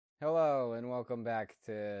Hello and welcome back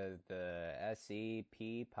to the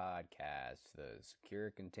SCP podcast, the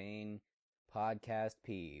Secure Contain Podcast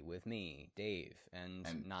P, with me, Dave, and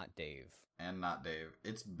not Dave. And not Dave.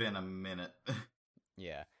 It's been a minute.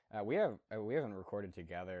 Yeah, we haven't recorded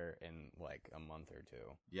together in like a month or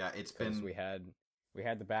two. Yeah, it's been. We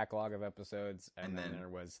had the backlog of episodes, and then there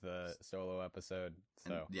was the solo episode.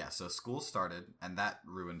 So so school started, and that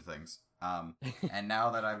ruined things. And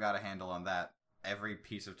now that I've got a handle on that, every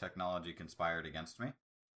piece of technology conspired against me.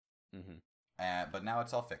 Mm-hmm. But now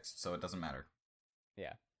it's all fixed, so it doesn't matter.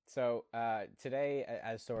 Yeah. So today,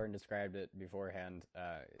 as Soren described it beforehand,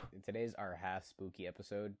 today's our half spooky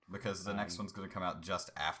episode because the next one's going to come out just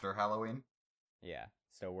after Halloween. Yeah.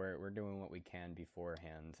 So we're doing what we can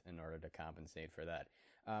beforehand in order to compensate for that.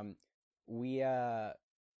 The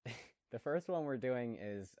first one we're doing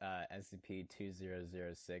is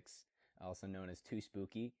SCP-2006, also known as Too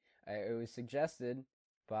Spooky. It was suggested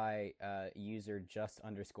by user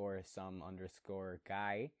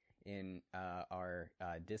just_some_guy in our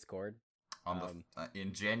Discord On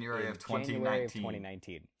in January of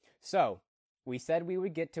 2019. So we said we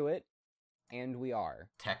would get to it, and we are.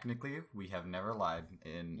 Technically, we have never lied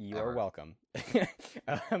in. You're welcome.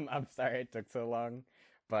 I'm sorry it took so long,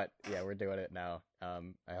 but yeah, we're doing it now.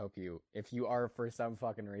 I hope if you are for some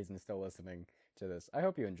fucking reason still listening to this, I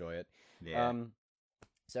hope you enjoy it. Yeah.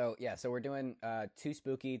 So we're doing Too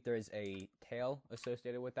Spooky. There's a tale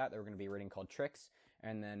associated with that we're going to be reading called Tricks,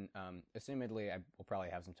 and then assumedly I will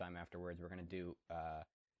probably have some time afterwards. We're going to do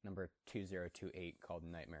number 2028 called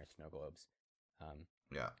Nightmare Snow Globes.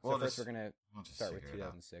 Yeah. Well, so first we're going to start with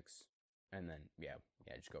 2006, and then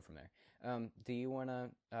just go from there. Do you want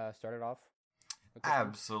to start it off?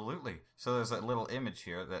 Absolutely. So there's a little image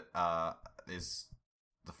here that is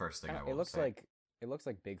the first thing I will say. It looks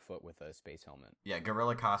like Bigfoot with a space helmet. Yeah,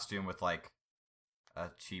 gorilla costume with like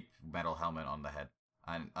a cheap metal helmet on the head.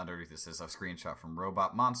 And underneath this is a screenshot from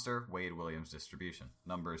Robot Monster, Wade Williams distribution.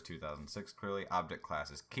 Number is 2006, clearly. Object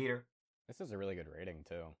class is Keter. This is a really good rating,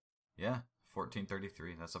 too. Yeah,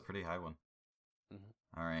 1433. That's a pretty high one.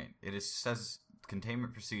 Mm-hmm. All right. Says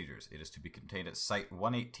containment procedures. It is to be contained at Site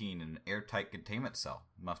 118 in an airtight containment cell.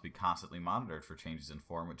 It must be constantly monitored for changes in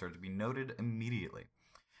form, which are to be noted immediately.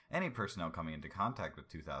 Any personnel coming into contact with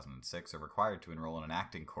 2006 are required to enroll in an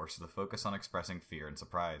acting course with a focus on expressing fear and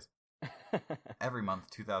surprise. Every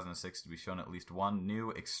month, 2006 is to be shown at least one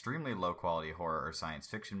new, extremely low-quality horror or science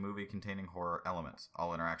fiction movie containing horror elements.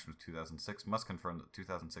 All interactions with 2006 must confirm that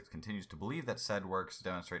 2006 continues to believe that said works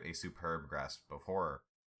demonstrate a superb grasp of horror.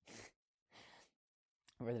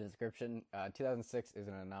 For the description, 2006 is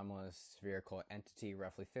an anomalous spherical entity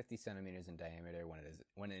roughly 50 centimeters in diameter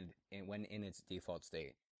when in its default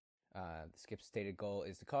state. The skip's stated goal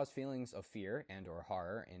is to cause feelings of fear and or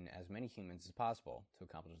horror in as many humans as possible. To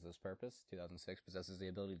accomplish this purpose, 2006 possesses the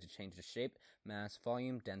ability to change the shape, mass,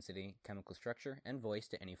 volume, density, chemical structure, and voice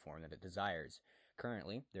to any form that it desires.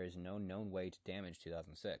 Currently, there is no known way to damage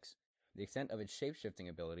 2006. The extent of its shape-shifting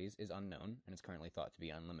abilities is unknown, and is currently thought to be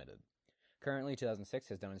unlimited. Currently, 2006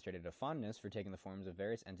 has demonstrated a fondness for taking the forms of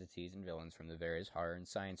various entities and villains from the various horror and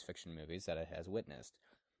science fiction movies that it has witnessed.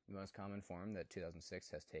 The most common form that 2006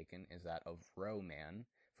 has taken is that of Ro-Man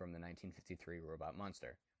from the 1953 Robot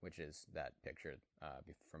Monster, which is that picture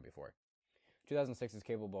from before. 2006 is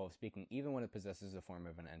capable of speaking even when it possesses the form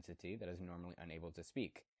of an entity that is normally unable to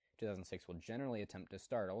speak. 2006 will generally attempt to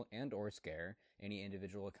startle and or scare any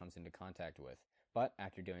individual it comes into contact with, but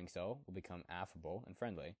after doing so, will become affable and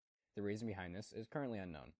friendly. The reason behind this is currently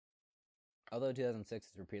unknown. Although 2006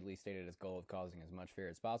 has repeatedly stated its goal of causing as much fear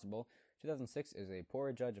as possible, 2006 is a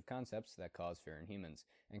poor judge of concepts that cause fear in humans,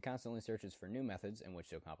 and constantly searches for new methods in which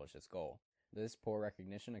to accomplish its goal. This poor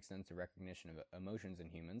recognition extends to recognition of emotions in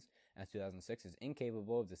humans, as 2006 is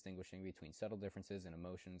incapable of distinguishing between subtle differences in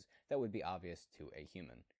emotions that would be obvious to a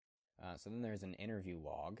human. So then there's an interview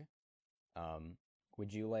log.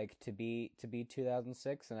 Would you like to be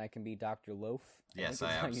 2006 and I can be Dr. Loaf? Yes,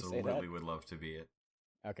 I absolutely would love to be it.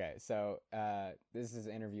 Okay, so this is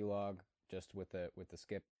an interview log just with the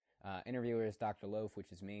skip. Interviewer is Dr. Loaf,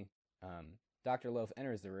 which is me. Dr. Loaf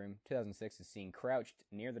enters the room. 2006 is seen crouched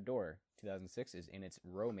near the door. 2006 is in its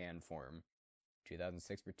Ro-Man form.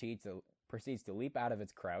 2006 proceeds to leap out of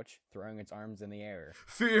its crouch, throwing its arms in the air.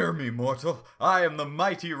 Fear me, mortal! I am the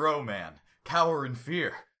mighty Ro-Man! Cower in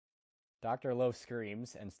fear! Dr. Loaf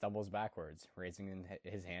screams and stumbles backwards, raising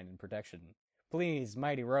his hand in protection. Please,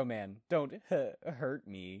 mighty Ro-Man, don't hurt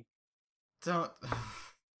me. Don't...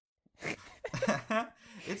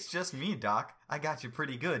 It's just me, Doc. I got you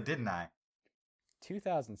pretty good, didn't I?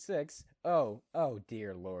 2006? Oh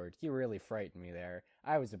dear Lord, you really frightened me there.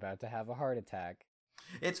 I was about to have a heart attack.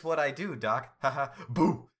 It's what I do, Doc. Haha,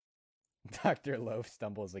 boo! Dr. Loaf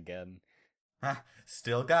stumbles again.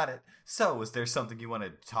 Still got it. So, is there something you want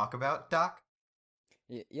to talk about, Doc?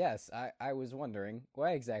 Yes, I was wondering,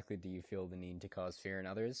 why exactly do you feel the need to cause fear in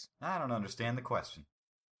others? I don't understand the question.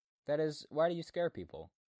 That is, why do you scare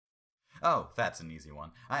people? Oh, that's an easy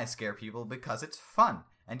one. I scare people because it's fun.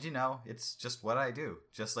 And you know, it's just what I do.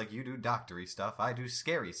 Just like you do doctory stuff, I do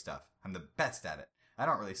scary stuff. I'm the best at it. I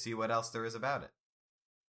don't really see what else there is about it.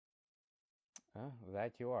 Oh,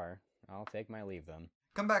 that you are. I'll take my leave then.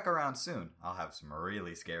 Come back around soon. I'll have some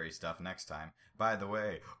really scary stuff next time. By the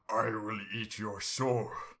way, I will eat your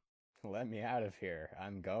soul. Let me out of here.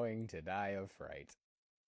 I'm going to die of fright.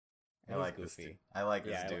 I like this dude. I like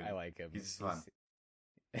this dude. I like him. He's fun.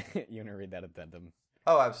 You want to read that addendum?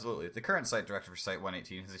 Oh, absolutely. The current site director for Site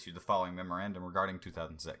 118 has issued the following memorandum regarding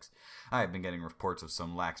 2006. I have been getting reports of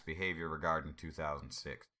some lax behavior regarding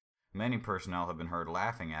 2006. Many personnel have been heard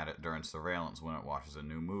laughing at it during surveillance when it watches a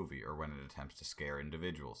new movie or when it attempts to scare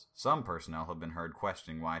individuals. Some personnel have been heard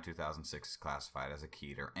questioning why 2006 is classified as a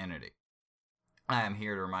Keter entity. I am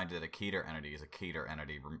here to remind you that a Keter entity is a Keter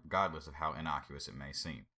entity regardless of how innocuous it may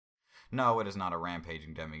seem. No, it is not a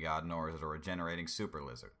rampaging demigod, nor is it a regenerating super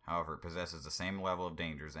lizard. However, it possesses the same level of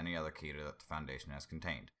danger as any other Keter that the Foundation has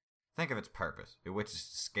contained. Think of its purpose, which is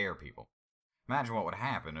to scare people. Imagine what would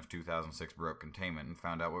happen if 2006 broke containment and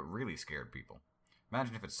found out what really scared people.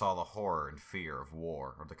 Imagine if it saw the horror and fear of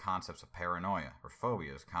war, or the concepts of paranoia or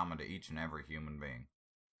phobias common to each and every human being.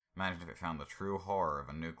 Imagine if it found the true horror of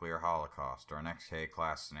a nuclear holocaust or an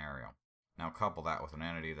XK-class scenario. Now couple that with an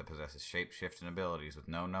entity that possesses shape-shifting abilities with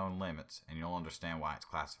no known limits, and you'll understand why it's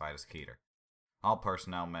classified as Keter. All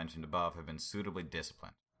personnel mentioned above have been suitably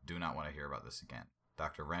disciplined. Do not want to hear about this again.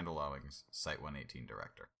 Dr. Randall Owings, Site 118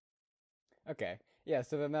 Director. Okay, yeah.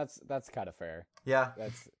 So then that's kind of fair. Yeah.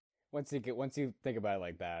 That's once you think about it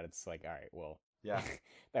like that, it's like, all right, well, Yeah.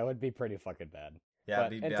 that would be pretty fucking bad. Yeah.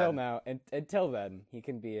 But until now, until then, he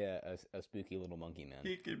can be a spooky little monkey man.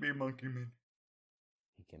 He can be Monkey Man.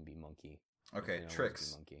 He can be monkey. Okay, He can always tricks.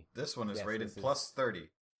 be monkey. This one is Yes, rated this is- plus 30.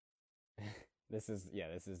 This is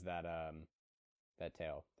that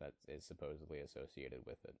tail that is supposedly associated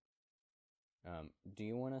with it. Do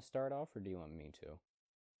you want to start off, or do you want me to?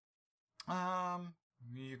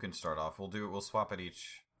 You can start off. We'll swap at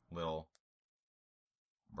each little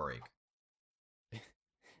break.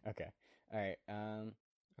 Okay. All right.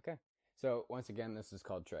 Okay. So once again, this is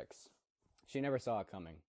called Tricks. She never saw it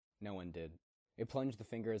coming. No one did. It plunged the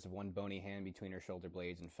fingers of one bony hand between her shoulder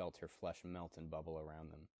blades and felt her flesh melt and bubble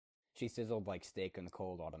around them. She sizzled like steak in the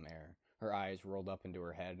cold autumn air. Her eyes rolled up into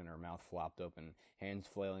her head and her mouth flopped open, hands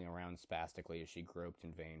flailing around spastically as she groped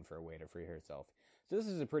in vain for a way to free herself. So this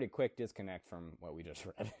is a pretty quick disconnect from what we just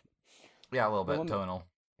read. Yeah, a little bit woman- tonal.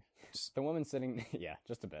 The woman sitting... Yeah,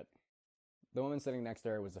 just a bit. The woman sitting next to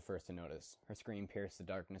her was the first to notice. Her scream pierced the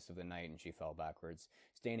darkness of the night and she fell backwards,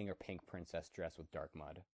 staining her pink princess dress with dark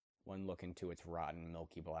mud. One look into its rotten,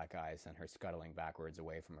 milky black eyes sent her scuttling backwards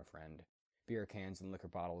away from her friend. Beer cans and liquor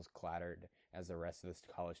bottles clattered as the rest of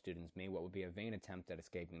the college students made what would be a vain attempt at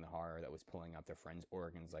escaping the horror that was pulling out their friend's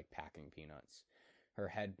organs like packing peanuts. Her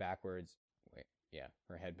head backwards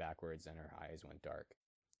and her eyes went dark.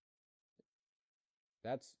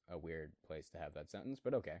 That's a weird place to have that sentence,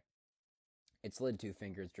 but okay. It slid 2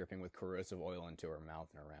 fingers dripping with corrosive oil into her mouth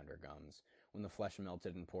and around her gums. When the flesh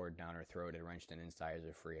melted and poured down her throat, it wrenched an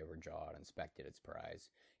incisor free of her jaw and inspected its prize.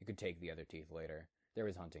 It could take the other teeth later. There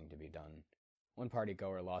was hunting to be done. One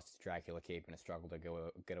party-goer lost his Dracula cape in a struggle to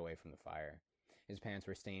get away from the fire. His pants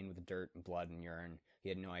were stained with dirt and blood and urine. He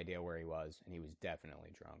had no idea where he was, and he was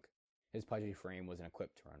definitely drunk. His pudgy frame wasn't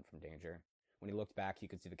equipped to run from danger. When he looked back, he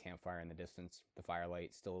could see the campfire in the distance, the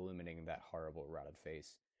firelight still illuminating that horrible, rotted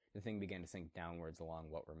face. The thing began to sink downwards along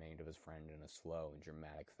what remained of his friend in a slow and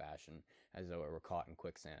dramatic fashion, as though it were caught in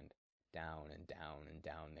quicksand. Down and down and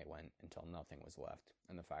down they went, until nothing was left,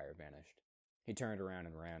 and the fire vanished. He turned around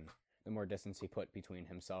and ran. The more distance he put between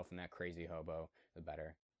himself and that crazy hobo, the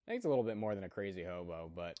better. I think it's a little bit more than a crazy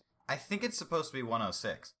hobo, but... I think it's supposed to be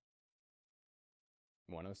 106.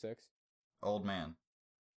 106? Old man.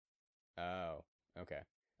 Oh, okay.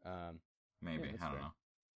 Maybe. Yeah, I don't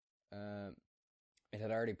fair. know. It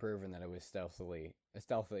had already proven that it was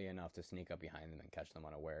stealthy enough to sneak up behind them and catch them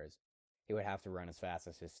unawares. He would have to run as fast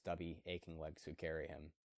as his stubby, aching legs could carry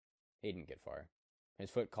him. He didn't get far. His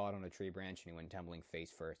foot caught on a tree branch and he went tumbling face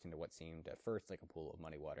first into what seemed at first like a pool of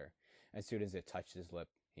muddy water. As soon as it touched his lip,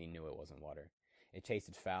 he knew it wasn't water. It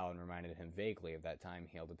tasted foul and reminded him vaguely of that time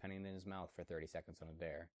he held a penny in his mouth for 30 seconds on a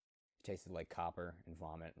dare. It tasted like copper and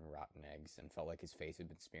vomit and rotten eggs and felt like his face had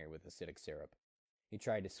been smeared with acidic syrup. He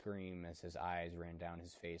tried to scream as his eyes ran down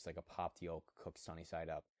his face like a popped yolk cooked sunny side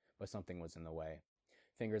up, but something was in the way.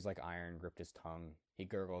 Fingers like iron gripped his tongue. He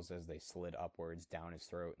gurgles as they slid upwards down his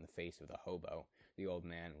throat in the face of the hobo. The old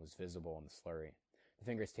man was visible in the slurry. The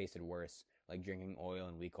fingers tasted worse, like drinking oil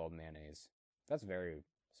and week-old mayonnaise. That's very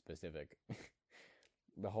specific.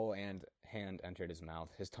 The whole hand entered his mouth,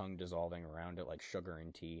 his tongue dissolving around it like sugar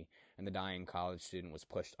in tea, and the dying college student was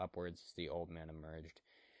pushed upwards as the old man emerged.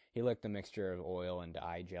 He licked the mixture of oil and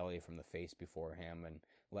eye jelly from the face before him and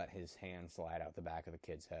let his hand slide out the back of the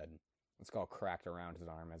kid's head. The skull cracked around his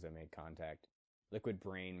arm as it made contact. Liquid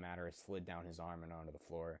brain matter slid down his arm and onto the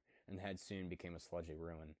floor, and the head soon became a sludgy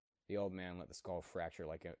ruin. The old man let the skull fracture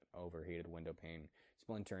like an overheated window pane,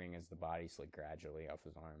 splintering as the body slid gradually off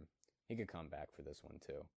his arm. He could come back for this one,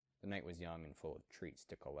 too. The night was young and full of treats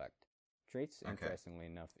to collect. Treats, Okay. interestingly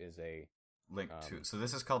enough, is a... Link to. So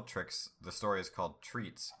this is called Tricks. The story is called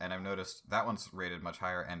Treats, and I've noticed that one's rated much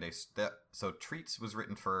higher. And so Treats was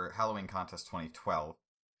written for Halloween Contest 2012,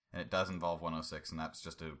 and it does involve 106, and that's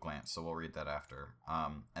just a glance. So we'll read that after.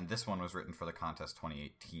 And this one was written for the contest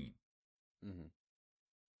 2018. Mm-hmm.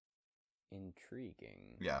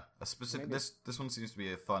 Intriguing. Yeah, a specific. Maybe... This one seems to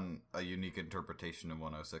be a unique interpretation of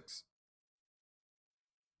 106.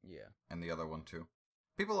 Yeah. And the other one too.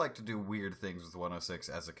 People like to do weird things with 106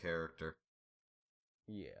 as a character.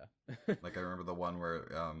 Yeah. Like I remember the one where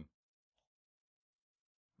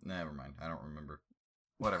never mind, I don't remember.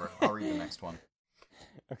 Whatever, I'll read the next one.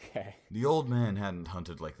 Okay. The old man hadn't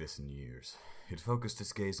hunted like this in years. He'd focused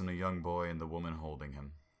his gaze on a young boy and the woman holding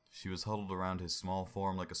him. She was huddled around his small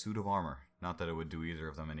form like a suit of armor, not that it would do either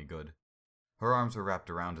of them any good. Her arms were wrapped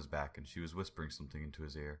around his back, and she was whispering something into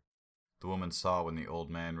his ear. The woman saw when the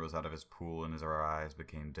old man rose out of his pool and her eyes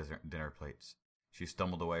became dinner plates. She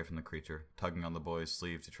stumbled away from the creature, tugging on the boy's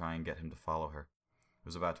sleeve to try and get him to follow her. It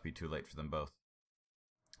was about to be too late for them both.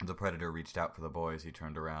 The predator reached out for the boy as he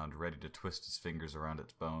turned around, ready to twist his fingers around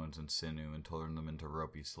its bones and sinew and turn them into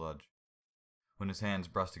ropey sludge. When his hands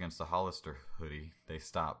brushed against the Hollister hoodie, they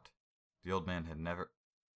stopped. The old man had never...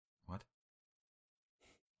 What?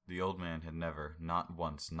 The old man had never, not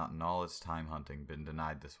once, not in all its time hunting, been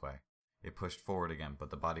denied this way. It pushed forward again, but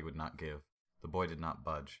the body would not give. The boy did not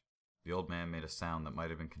budge. The old man made a sound that might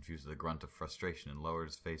have been confused with a grunt of frustration and lowered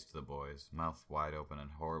his face to the boy's, mouth wide open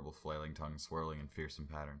and horrible flailing tongue swirling in fearsome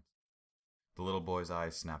patterns. The little boy's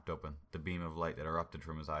eyes snapped open. The beam of light that erupted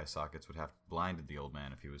from his eye sockets would have blinded the old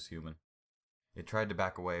man if he was human. It tried to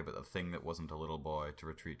back away, but the thing that wasn't a little boy, to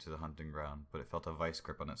retreat to the hunting ground, but it felt a vice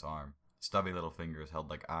grip on its arm. Stubby little fingers held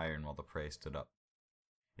like iron while the prey stood up.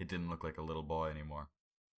 It didn't look like a little boy anymore.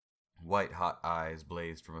 White, hot eyes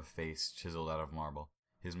blazed from a face chiseled out of marble.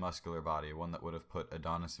 His muscular body, one that would have put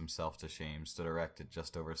Adonis himself to shame, stood erect at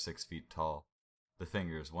just over 6 feet tall. The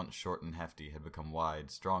fingers, once short and hefty, had become wide,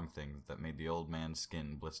 strong things that made the old man's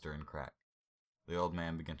skin blister and crack. The old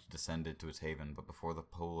man began to descend into its haven, but before the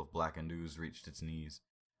pool of blackened ooze reached its knees,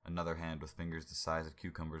 another hand with fingers the size of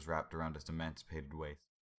cucumbers wrapped around its emancipated waist.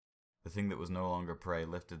 The thing that was no longer prey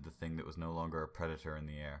lifted the thing that was no longer a predator in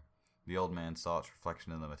the air. The old man saw its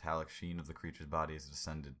reflection in the metallic sheen of the creature's body as it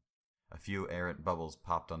ascended. A few errant bubbles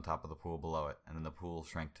popped on top of the pool below it, and then the pool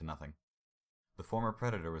shrank to nothing. The former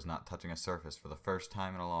predator was not touching a surface for the first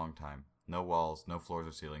time in a long time. No walls, no floors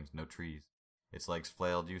or ceilings, no trees. Its legs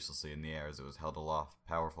flailed uselessly in the air as it was held aloft,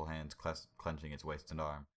 powerful hands clenching its waist and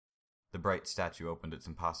arm. The bright statue opened its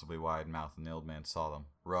impossibly wide mouth, and the old man saw them,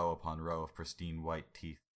 row upon row of pristine white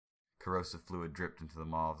teeth. Corrosive fluid dripped into the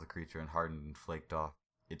maw of the creature and hardened and flaked off,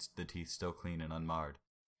 the teeth still clean and unmarred.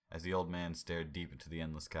 As the old man stared deep into the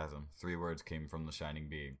endless chasm, 3 words came from the shining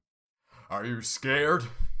being. "Are you scared?"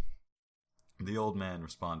 The old man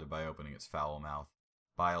responded by opening its foul mouth.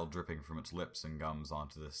 Bile dripping from its lips and gums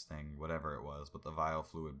onto this thing, whatever it was, but the vile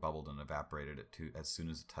fluid bubbled and evaporated as soon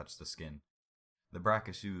as it touched the skin. The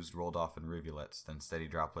brackish ooze rolled off in rivulets, then steady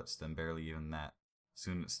droplets, then barely even that.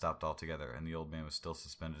 Soon it stopped altogether, and the old man was still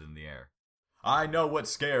suspended in the air. "I know what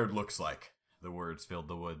scared looks like." The words filled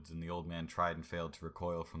the woods, and the old man tried and failed to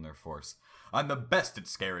recoil from their force. "I'm the best at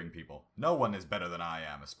scaring people. No one is better than I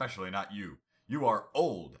am, especially not you. You are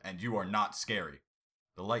old, and you are not scary."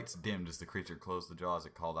 The lights dimmed as the creature closed the jaws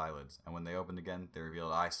it called eyelids, and when they opened again, they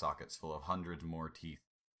revealed eye sockets full of hundreds more teeth.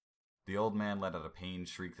 The old man let out a pained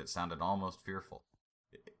shriek that sounded almost fearful.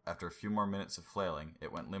 After a few more minutes of flailing,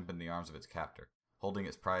 it went limp in the arms of its captor. Holding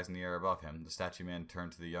its prize in the air above him, the statue man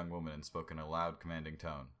turned to the young woman and spoke in a loud, commanding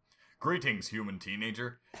tone. "Greetings, human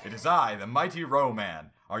teenager. It is I, the mighty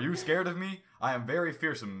Ro-Man. Are you scared of me? I am very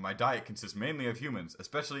fearsome, and my diet consists mainly of humans,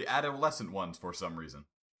 especially adolescent ones for some reason."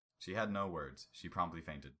 She had no words. She promptly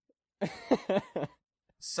fainted.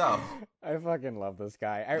 So I fucking love this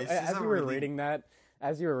guy. As you were reading that,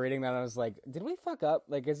 I was like, did we fuck up?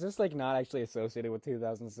 Like, is this like not actually associated with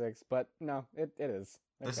 2006? But no, it is.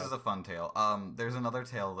 this Okay. is a fun tale. There's another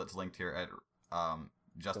tale that's linked here at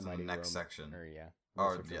just The in the Mighty next Rome- section. Or yeah,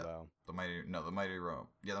 Or Researcher yeah, Low. the Mighty Rome.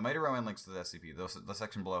 Yeah, the Mighty Roman links to the SCP. The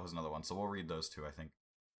section below has another one, so we'll read those two. I think.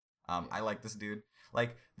 I like this dude.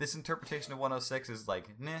 Like this interpretation of 106 is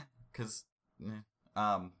like nah, cause nah.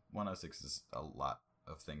 106 is a lot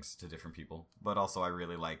of things to different people, but also I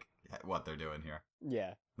really like what they're doing here.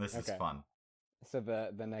 Yeah. This is Okay. fun. So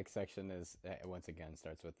the next section is once again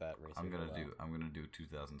starts with that Researcher I'm gonna Low. do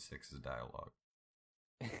 2006's dialogue.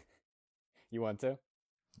 You want to?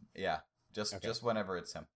 Yeah, just Okay. just whenever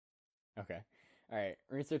it's him. Okay. All right.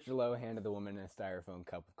 Researcher Lowe handed the woman a styrofoam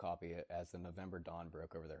cup of coffee as the November dawn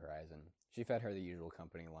broke over the horizon. She fed her the usual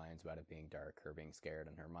company lines about it being dark, her being scared,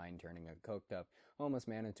 and her mind turning a coked-up, homeless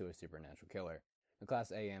man into a supernatural killer. The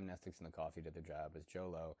Class AM Nestix in the coffee did the job as Joe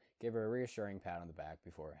Lowe gave her a reassuring pat on the back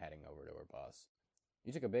before heading over to her boss.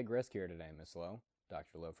 You took a big risk here today, Miss Lowe.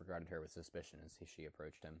 Dr. Lowe regarded her with suspicion as she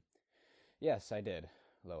approached him. Yes, I did,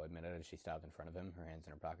 Lowe admitted as she stopped in front of him, her hands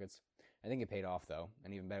in her pockets. I think it paid off, though,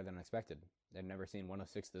 and even better than expected. I'd never seen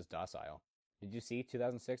 106 this docile. Did you see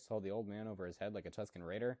 2006 hold the old man over his head like a Tuscan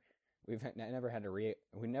raider? We never had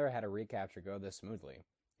a recapture go this smoothly.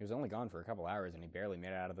 He was only gone for a couple hours, and he barely made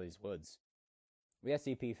it out of these woods. The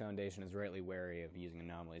SCP Foundation is rightly wary of using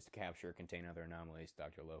anomalies to capture or contain other anomalies,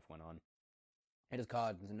 Dr. Loaf went on. It has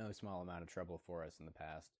caused no small amount of trouble for us in the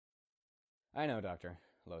past. I know, Doctor,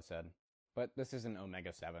 Lowe said. But this isn't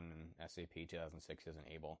Omega-7, and SCP-2006 isn't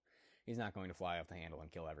able. He's not going to fly off the handle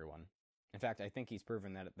and kill everyone. In fact, I think he's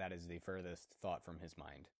proven that that is the furthest thought from his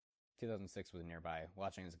mind. 2006 was nearby,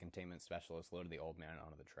 watching as a containment specialist loaded the old man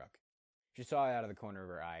onto the truck. She saw it out of the corner of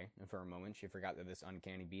her eye, and for a moment she forgot that this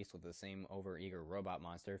uncanny beast was the same over-eager robot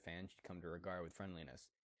monster fan she'd come to regard with friendliness.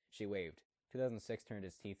 She waved. 2006 turned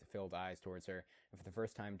his teeth-filled eyes towards her, and for the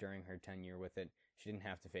first time during her tenure with it, she didn't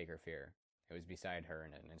have to fake her fear. It was beside her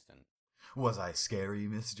in an instant. Was I scary,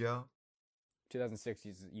 Miss Joe?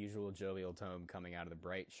 2006's usual jovial tone coming out of the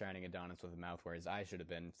bright, shining Adonis with a mouth where his eyes should have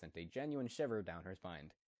been sent a genuine shiver down her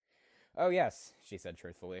spine. Oh yes, she said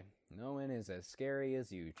truthfully. No one is as scary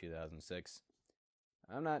as you, 2006.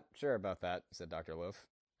 I'm not sure about that, said Dr. Loaf.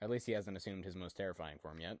 At least he hasn't assumed his most terrifying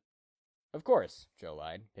form yet. Of course, Joe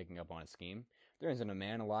lied, picking up on his scheme. There isn't a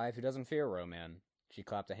man alive who doesn't fear Roman. She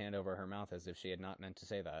clapped a hand over her mouth as if she had not meant to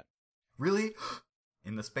say that. Really?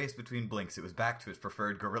 In the space between blinks, it was back to its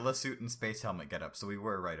preferred gorilla suit and space helmet getup, so we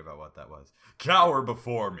were right about what that was. Cower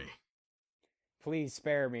before me! Please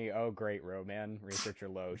spare me, oh great Roman, Researcher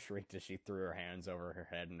Lowe shrieked as she threw her hands over her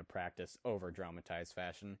head in a practiced, over-dramatized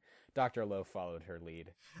fashion. Dr. Lowe followed her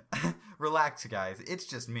lead. Relax, guys, it's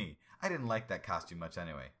just me. I didn't like that costume much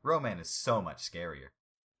anyway. Roman is so much scarier.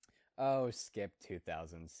 Oh, skip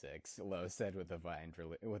 2006, Lowe said with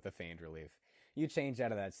a feigned relief. You changed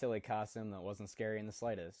out of that silly costume that wasn't scary in the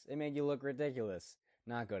slightest. It made you look ridiculous.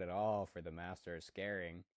 Not good at all for the master of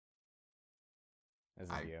scaring. This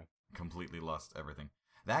is you. Completely lost everything.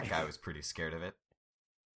 That guy was pretty scared of it.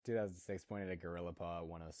 2006 pointed at Gorilla Paw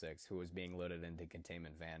 106, who was being loaded into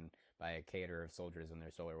containment van by a caterer of soldiers and their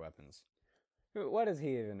solar weapons. What does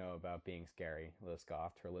he even know about being scary? Lowe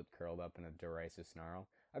scoffed, her lip curled up in a derisive snarl.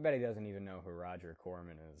 I bet he doesn't even know who Roger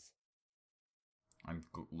Corman is. I'm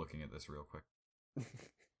looking at this real quick.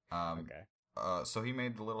 Okay. So he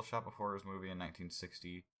made The Little Shop of Horrors movie in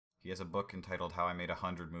 1960. He has a book entitled How I Made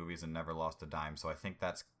 100 Movies and Never Lost a Dime. So I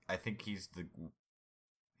think he's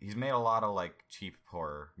made a lot of like cheap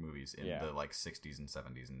horror movies in the like 60s and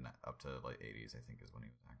 70s and up to like 80s, I think is when he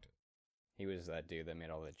was active. He was that dude that made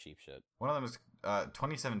all that cheap shit. One of them is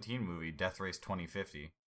 2017 movie Death Race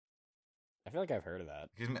 2050. I feel like I've heard of that.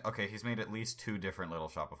 He's made at least 2 different Little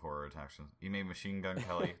Shop of Horror attacks. He made Machine Gun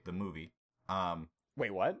Kelly, the movie.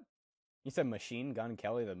 Wait, what? You said Machine Gun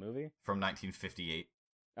Kelly, the movie? From 1958.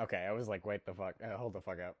 Okay, I was like, wait the fuck, hold the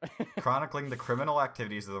fuck up. Chronicling the criminal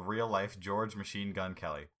activities of the real-life George Machine Gun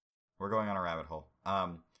Kelly. We're going on a rabbit hole.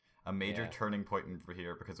 A major turning point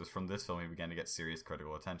here because it was from this film he began to get serious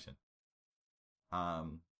critical attention.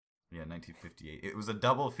 1958. It was a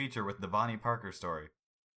double feature with the Bonnie Parker story.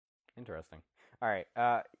 Interesting. All right.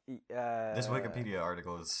 This Wikipedia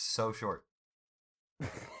article is so short.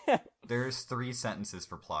 There's 3 sentences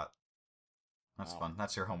for plot. That's fun.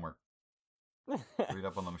 That's your homework. Read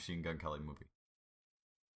up on the Machine Gun Kelly movie.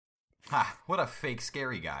 Ha! What a fake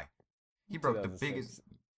scary guy. He broke the biggest...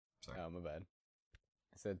 Sorry. Oh, my bad.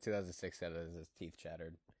 I said 2006 said it as his teeth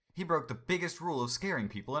chattered. He broke the biggest rule of scaring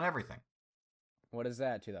people and everything. What is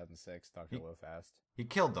that, 2006? Dr. Loaf asked. He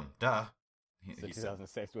killed them, duh. So He said,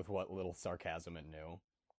 2006 with what little sarcasm it knew.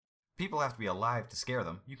 people have to be alive to scare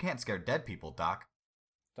them. You can't scare dead people, Doc.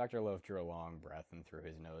 Dr. Loaf drew a long breath and through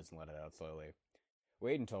his nose and let it out slowly.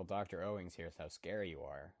 Wait until Dr. Owings hears how scary you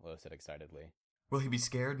are, Loaf said excitedly. Will he be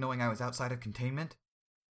scared knowing I was outside of containment?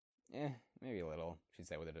 Maybe a little, she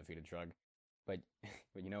said with a defeated shrug. But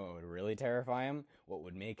you know what would really terrify him? What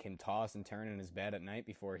would make him toss and turn in his bed at night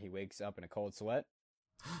before he wakes up in a cold sweat?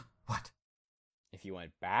 What? If you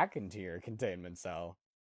went back into your containment cell.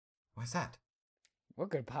 What's that? What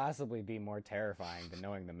could possibly be more terrifying than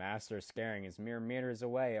knowing the master scaring is mere meters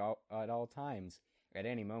away at all times? At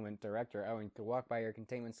any moment, Director Owings could walk by your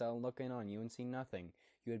containment cell and look in on you and see nothing.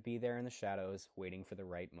 You would be there in the shadows, waiting for the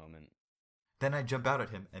right moment. Then I'd jump out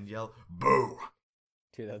at him and yell, "Boo!"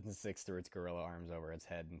 2006 threw its gorilla arms over its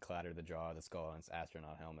head and clattered the jaw of the skull on its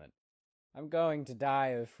astronaut helmet. I'm going to die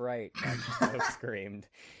of fright, Dr. screamed.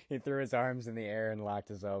 He threw his arms in the air and locked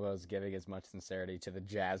his elbows, giving as much sincerity to the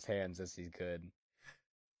jazz hands as he could.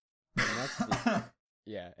 Next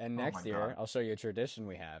year, God. I'll show you a tradition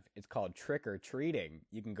we have. It's called trick-or-treating.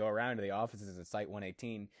 You can go around to the offices at Site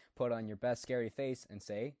 118, put on your best scary face, and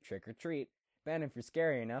say, trick-or-treat. Then if you're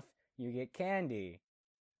scary enough, you get candy.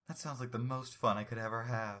 That sounds like the most fun I could ever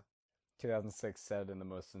have. 2006 said in the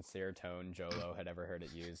most sincere tone Jolo had ever heard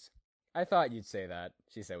it used. I thought you'd say that,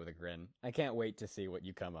 she said with a grin. I can't wait to see what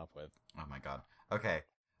you come up with. Oh my god. Okay, I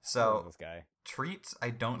so love this guy. treats I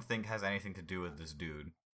don't think has anything to do with this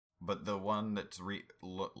dude, but the one that's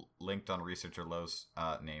linked on Researcher Lowe's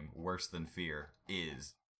name, Worse Than Fear,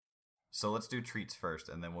 is. So let's do treats first,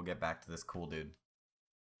 and then we'll get back to this cool dude.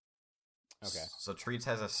 Okay. So treats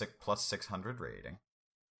has a plus 600 rating.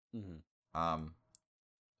 Mm-hmm.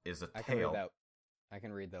 Is a I can tail. read that. I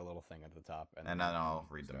can read the little thing at the top, And then I'll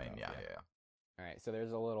read the start main. off, Yeah. All right, so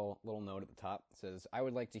there's a little note at the top. It says, I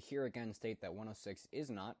would like to here again state that 106 is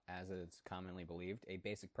not, as it's commonly believed, a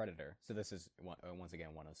basic predator. So this is, once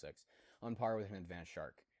again, 106, on par with an advanced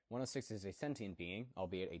shark. 106 is a sentient being,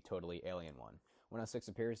 albeit a totally alien one. 106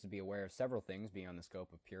 appears to be aware of several things beyond the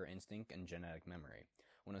scope of pure instinct and genetic memory.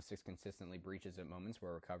 106 consistently breaches at moments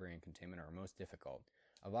where recovery and containment are most difficult.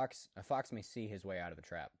 A fox may see his way out of a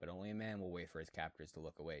trap, but only a man will wait for his captors to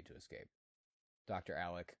look away to escape. Dr.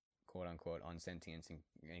 Alec, quote-unquote, on sentience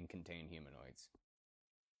and contained humanoids.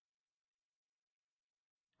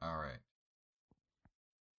 Alright.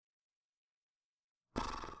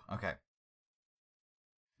 Okay.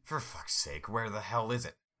 For fuck's sake, where the hell is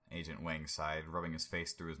it? Agent Wang sighed, rubbing his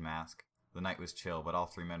face through his mask. The night was chill, but all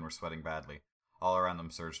three men were sweating badly. All around them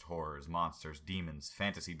surged horrors, monsters, demons,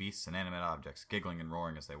 fantasy beasts, and animate objects, giggling and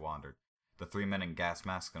roaring as they wandered. The three men in gas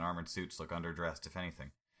masks and armored suits looked underdressed, if anything.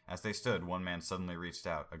 As they stood, one man suddenly reached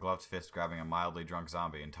out, a gloved fist grabbing a mildly drunk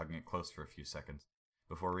zombie and tugging it close for a few seconds,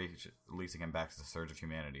 before releasing him back to the surge of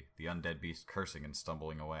humanity, the undead beast cursing and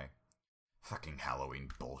stumbling away. Fucking Halloween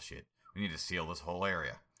bullshit. We need to seal this whole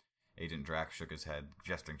area. Agent Drax shook his head,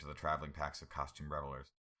 gesturing to the traveling packs of costume revelers.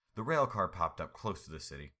 The rail car popped up close to the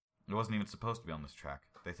city. It wasn't even supposed to be on this track.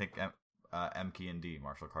 They think M-Key and D,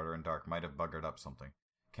 Marshall Carter and Dark, might have buggered up something.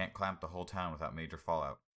 Can't clamp the whole town without major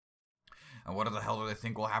fallout. And what the hell do they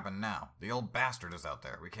think will happen now? The old bastard is out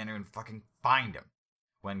there. We can't even fucking find him.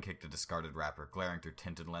 Wen kicked a discarded wrapper, glaring through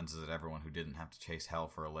tinted lenses at everyone who didn't have to chase hell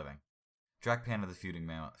for a living. Drac panted the fuming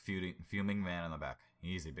man in the back.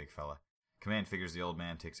 Easy, big fella. Command figures the old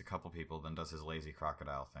man takes a couple people, then does his lazy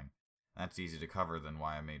crocodile thing. That's easy to cover than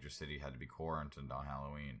why a major city had to be quarantined on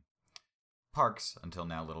Halloween. Parks, until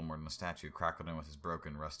now little more than a statue, crackled in with his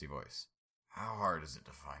broken, rusty voice. How hard is it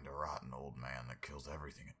to find a rotten old man that kills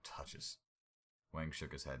everything it touches? Wang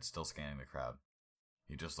shook his head, still scanning the crowd.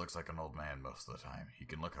 He just looks like an old man most of the time. He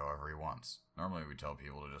can look however he wants. Normally we tell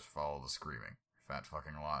people to just follow the screaming. Fat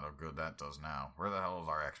fucking lot of good that does now. Where the hell is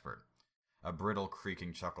our expert? A brittle,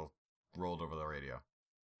 creaking chuckle rolled over the radio.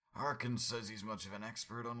 Harkins says he's much of an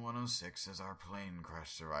expert on 106 as our plane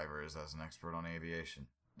crash survivor is as an expert on aviation.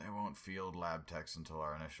 They won't field lab techs until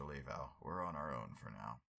our initial eval. We're on our own for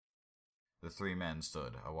now. The three men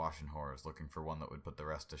stood, awash in horrors, looking for one that would put the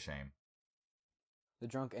rest to shame. The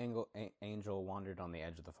drunk angel wandered on the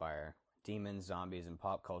edge of the fire. Demons, zombies, and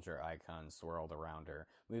pop culture icons swirled around her,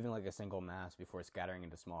 moving like a single mass before scattering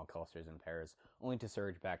into small clusters and pairs, only to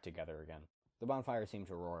surge back together again. The bonfire seemed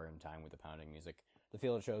to roar in time with the pounding music. The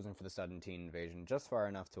field chosen for the sudden teen invasion, just far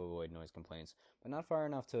enough to avoid noise complaints, but not far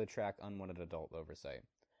enough to attract unwanted adult oversight.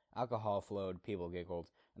 Alcohol flowed, people giggled,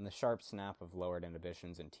 and the sharp snap of lowered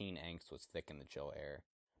inhibitions and teen angst was thick in the chill air.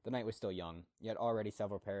 The night was still young, yet already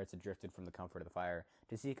several parrots had drifted from the comfort of the fire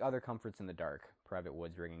to seek other comforts in the dark, private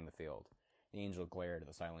woods ringing the field. The angel glared at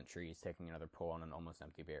the silent trees, taking another pull on an almost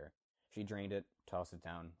empty beer. She drained it, tossed it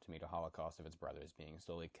down to meet a holocaust of its brothers being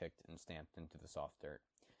slowly kicked and stamped into the soft dirt.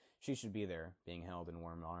 She should be there, being held in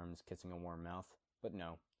warm arms, kissing a warm mouth, but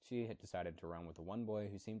no. She had decided to run with the one boy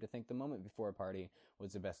who seemed to think the moment before a party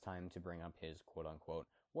was the best time to bring up his quote-unquote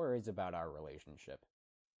worries about our relationship.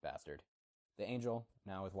 Bastard. The angel,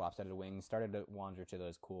 now with lopsided wings, started to wander to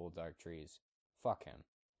those cool, dark trees. Fuck him.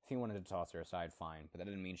 If he wanted to toss her aside, fine, but that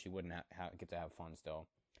didn't mean she wouldn't get to have fun still.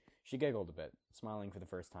 She giggled a bit, smiling for the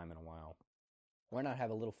first time in a while. Why not have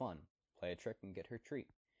a little fun? Play a trick and get her treat.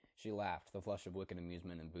 She laughed, the flush of wicked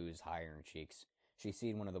amusement and booze high in her cheeks. She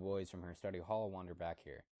seen one of the boys from her study hall wander back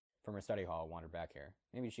here.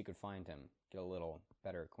 Maybe she could find him, get a little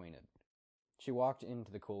better acquainted. She walked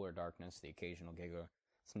into the cooler darkness, the occasional giggle,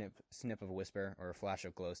 snip of a whisper, or a flash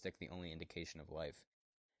of glow stick the only indication of life.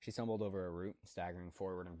 She stumbled over a root, staggering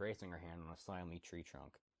forward and bracing her hand on a slimy tree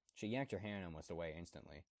trunk. She yanked her hand almost away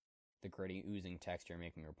instantly, the gritty, oozing texture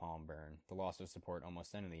making her palm burn, the loss of support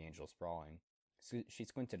almost sending the angel sprawling. She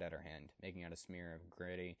squinted at her hand, making out a smear of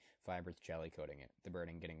gritty, fibrous jelly coating it, the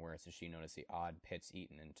burning getting worse as she noticed the odd pits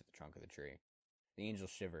eaten into the trunk of the tree. The angel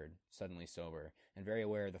shivered, suddenly sober, and very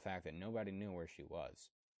aware of the fact that nobody knew where she was,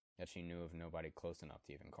 that she knew of nobody close enough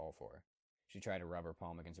to even call for her. She tried to rub her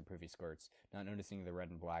palm against her poofy skirts, not noticing the red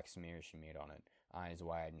and black smears she made on it, eyes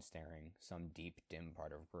wide and staring, some deep, dim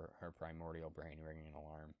part of her primordial brain ringing an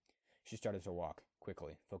alarm. She started to walk,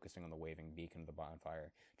 quickly, focusing on the waving beacon of the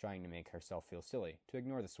bonfire, trying to make herself feel silly, to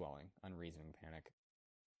ignore the swelling, unreasoning panic.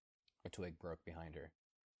 A twig broke behind her.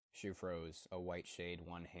 She froze, a white shade,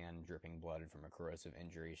 one hand dripping blood from a corrosive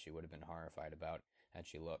injury she would have been horrified about had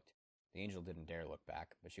she looked. The angel didn't dare look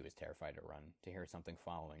back, but she was terrified to run, to hear something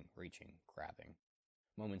following, reaching, grabbing.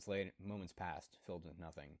 Moments passed, filled with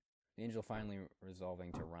nothing. The angel finally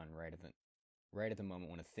resolving to run right at the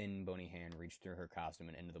moment when a thin, bony hand reached through her costume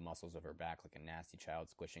and into the muscles of her back like a nasty child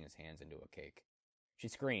squishing his hands into a cake. She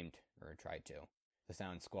screamed, or tried to. The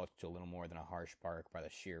sound squelched to a little more than a harsh bark by the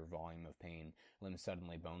sheer volume of pain, limbs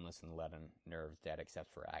suddenly boneless and leaden, nerves dead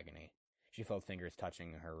except for agony. She felt fingers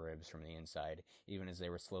touching her ribs from the inside, even as they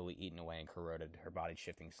were slowly eaten away and corroded, her body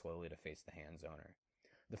shifting slowly to face the hand's owner.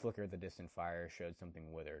 The flicker of the distant fire showed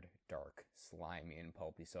something withered, dark, slimy and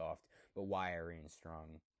pulpy soft, but wiry and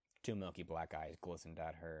strong. Two milky black eyes glistened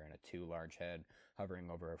at her, and a too large head hovering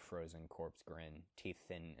over a frozen corpse grin, teeth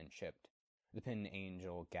thin and chipped. The pinned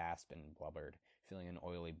angel gasped and blubbered, feeling an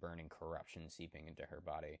oily, burning corruption seeping into her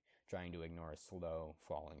body, trying to ignore a slow,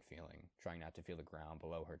 falling feeling, trying not to feel the ground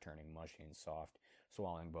below her turning mushy and soft,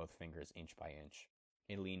 swallowing both fingers inch by inch.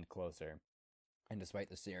 It leaned closer, and despite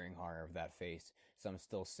the searing horror of that face, some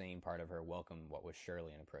still sane part of her welcomed what was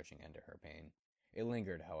surely an approaching end to her pain. It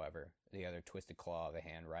lingered, however, the other twisted claw of the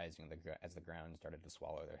hand rising as the ground started to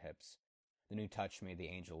swallow their hips. The new touch made the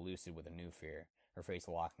angel lucid with a new fear, her face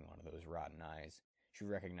locking onto those rotten eyes. She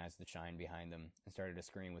recognized the shine behind them and started to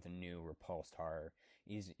scream with a new, repulsed horror,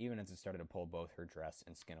 even as it started to pull both her dress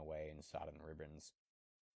and skin away in sodden ribbons.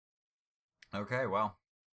 Okay, well.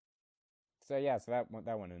 So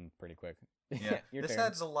that went in pretty quick. Yeah, this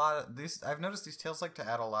adds a lot of these. I've noticed these tales like to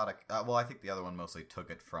add a lot of. Well, I think the other one mostly took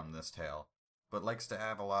it from this tale, but likes to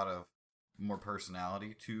add a lot of more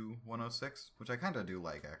personality to 106, which I kind of do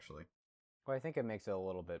like, actually. Well, I think it makes it a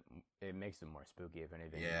little bit. It makes it more spooky, if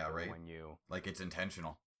anything. Yeah, right. When you like it's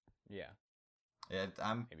intentional. Yeah.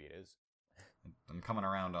 Maybe it is. I'm coming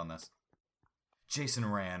around on this. Jason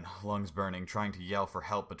ran, lungs burning, trying to yell for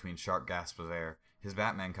help between sharp gasps of air. His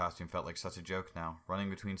Batman costume felt like such a joke now, running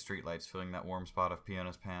between streetlights, filling that warm spot of pee on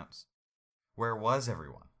his pants. Where was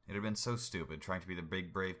everyone? It had been so stupid, trying to be the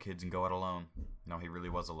big, brave kids and go out alone. No, he really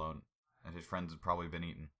was alone, and his friends had probably been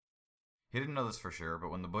eaten. He didn't know this for sure,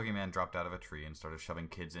 but when the boogeyman dropped out of a tree and started shoving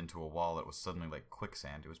kids into a wall that was suddenly like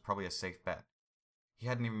quicksand, it was probably a safe bet. He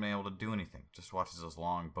hadn't even been able to do anything, just watched as those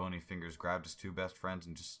long, bony fingers grabbed his two best friends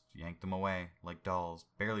and just yanked them away, like dolls,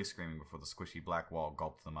 barely screaming before the squishy black wall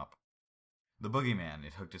gulped them up. The boogeyman,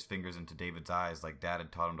 it hooked his fingers into David's eyes like Dad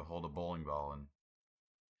had taught him to hold a bowling ball, and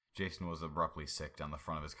Jason was abruptly sick down the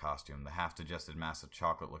front of his costume, the half-digested mass of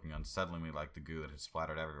chocolate looking unsettlingly like the goo that had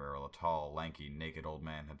splattered everywhere while a tall, lanky, naked old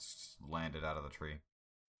man had landed out of the tree.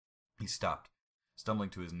 He stopped, stumbling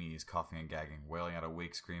to his knees, coughing and gagging, wailing out a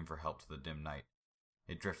weak scream for help to the dim night.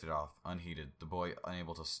 It drifted off, unheeded, the boy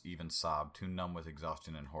unable to even sob, too numb with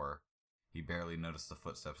exhaustion and horror. He barely noticed the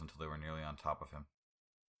footsteps until they were nearly on top of him.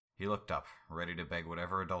 He looked up, ready to beg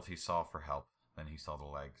whatever adult he saw for help. Then he saw the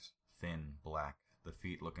legs, thin, black, the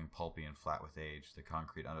feet looking pulpy and flat with age, the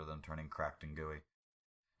concrete under them turning cracked and gooey.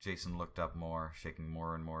 Jason looked up more, shaking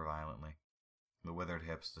more and more violently. The withered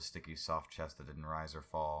hips, the sticky, soft chest that didn't rise or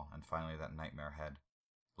fall, and finally that nightmare head.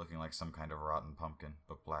 looking like some kind of rotten pumpkin,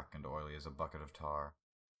 but black and oily as a bucket of tar.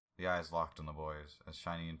 The eyes locked on the boy's, as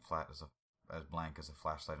shiny and flat as blank as a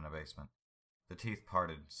flashlight in a basement. The teeth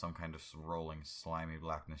parted, some kind of rolling, slimy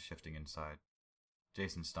blackness shifting inside.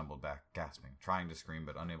 Jason stumbled back, gasping, trying to scream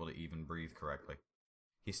but unable to even breathe correctly.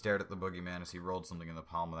 He stared at the boogeyman as he rolled something in the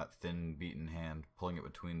palm of that thin, beaten hand, pulling it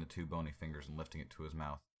between the two bony fingers and lifting it to his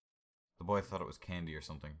mouth. The boy thought it was candy or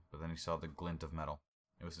something, but then he saw the glint of metal.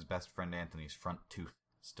 It was his best friend Anthony's front tooth,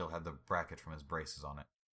 still had the bracket from his braces on it.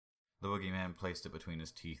 The boogeyman placed it between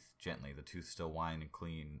his teeth, gently, the tooth still white and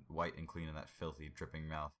clean in that filthy, dripping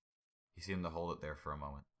mouth. He seemed to hold it there for a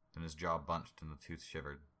moment. Then his jaw bunched and the tooth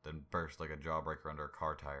shivered, then burst like a jawbreaker under a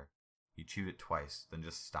car tire. He chewed it twice, then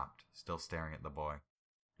just stopped, still staring at the boy.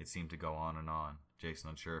 It seemed to go on and on, Jason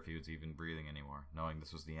unsure if he was even breathing anymore, knowing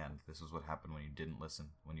this was the end. This was what happened when you didn't listen.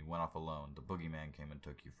 When you went off alone, the boogeyman came and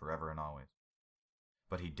took you forever and always.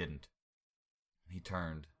 But he didn't. He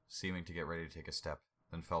turned, seeming to get ready to take a step,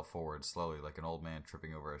 then fell forward slowly like an old man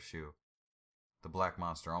tripping over a shoe. The black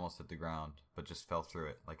monster almost hit the ground, but just fell through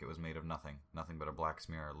it like it was made of nothing but a black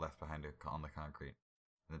smear left behind it on the concrete,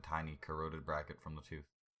 and the tiny, corroded bracket from the tooth.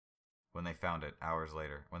 When they found him hours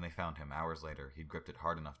later, he'd gripped it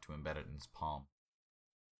hard enough to embed it in his palm.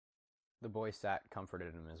 The boy sat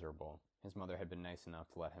comforted and miserable. His mother had been nice enough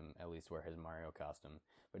to let him at least wear his Mario costume,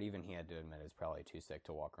 but even he had to admit he was probably too sick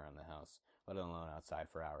to walk around the house, let alone outside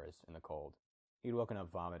for hours in the cold. He'd woken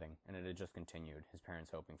up vomiting, and it had just continued, his parents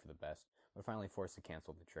hoping for the best, but finally forced to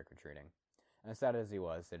cancel the trick-or-treating. And as sad as he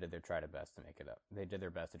was, they did their best to make it up. They did their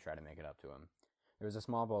best to try to make it up to him. There was a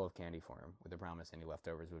small bowl of candy for him, with the promise any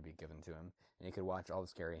leftovers would be given to him, and he could watch all the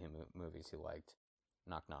scary movies he liked.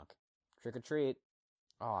 Knock, knock. Trick-or-treat!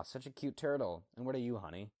 Aw, such a cute turtle. And what are you,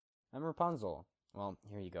 honey? I'm Rapunzel. Well,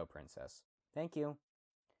 here you go, princess. Thank you.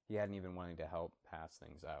 He hadn't even wanted to help pass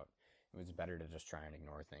things out. It was better to just try and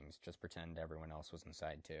ignore things, just pretend everyone else was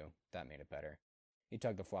inside too. That made it better. He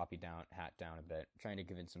tugged the floppy hat down a bit, trying to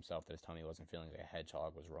convince himself that his tummy wasn't feeling like a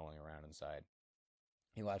hedgehog was rolling around inside.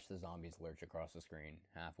 He watched the zombies lurch across the screen,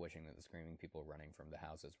 half wishing that the screaming people running from the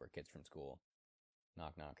houses were kids from school.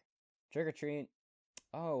 Knock, knock. Trick or treat.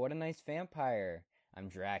 Oh, what a nice vampire. I'm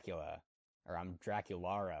Dracula. Or I'm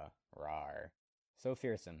Draculara. Rawr. So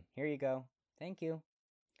fearsome. Here you go. Thank you.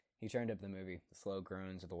 He turned up the movie, the slow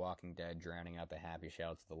groans of the walking dead drowning out the happy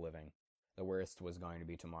shouts of the living. The worst was going to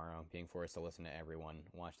be tomorrow, being forced to listen to everyone,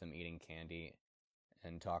 watch them eating candy,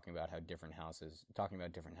 and talking about different houses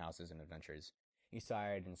and adventures. He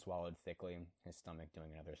sighed and swallowed thickly, his stomach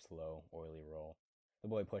doing another slow, oily roll. The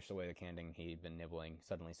boy pushed away the candy he'd been nibbling,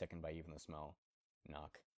 suddenly sickened by even the smell.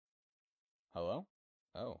 Knock. Hello?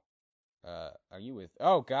 Oh. Are you with...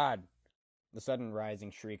 Oh, God! The sudden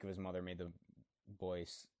rising shriek of his mother made the boy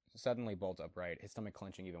suddenly bolt upright, his stomach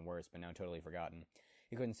clenching even worse, but now totally forgotten.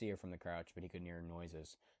 He couldn't see her from the crouch, but he could hear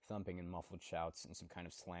noises, thumping and muffled shouts, and some kind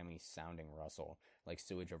of slammy-sounding rustle, like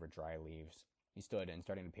sewage over dry leaves. He stood, and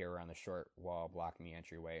starting to peer around the short wall blocking the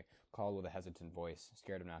entryway, called with a hesitant voice,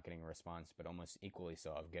 scared of not getting a response, but almost equally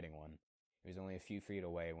so of getting one. He was only a few feet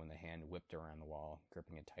away when the hand whipped around the wall,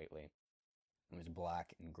 gripping it tightly. It was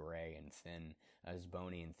black and gray and thin, as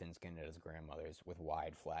bony and thin-skinned as his grandmother's, with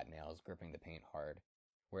wide, flat nails gripping the paint hard.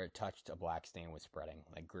 Where it touched, a black stain was spreading,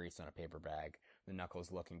 like grease on a paper bag, the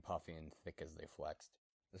knuckles looking puffy and thick as they flexed.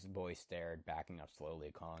 This boy stared, backing up slowly,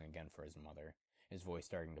 calling again for his mother, his voice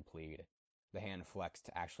starting to plead. The hand flexed,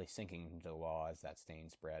 actually sinking into the wall as that stain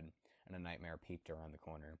spread, and a nightmare peeped around the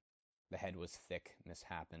corner. The head was thick,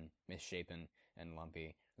 misshapen, and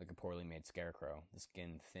lumpy, like a poorly made scarecrow, the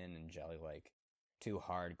skin thin and jelly-like. Two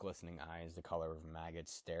hard, glistening eyes, the color of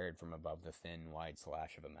maggots, stared from above the thin, wide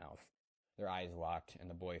slash of a mouth. Their eyes locked, and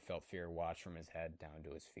the boy felt fear watch from his head down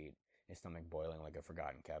to his feet, his stomach boiling like a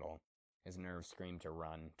forgotten kettle. His nerves screamed to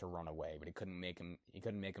run away, but he couldn't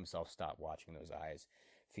make himself stop watching those eyes,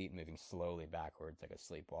 feet moving slowly backwards like a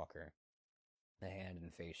sleepwalker. The hand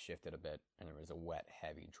and face shifted a bit, and there was a wet,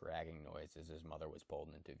 heavy, dragging noise as his mother was pulled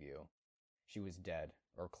into view. She was dead,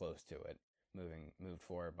 or close to it, moved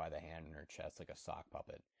forward by the hand in her chest like a sock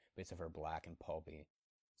puppet, bits of her black and pulpy,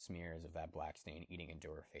 smears of that black stain eating into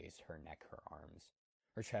her face, her neck, her arms.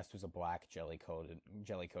 Her chest was a black,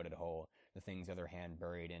 jelly-coated hole, the thing's other hand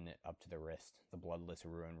buried in it up to the wrist, the bloodless,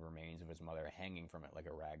 ruined remains of his mother hanging from it like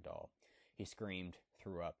a rag doll. He screamed,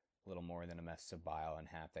 threw up, little more than a mess of bile and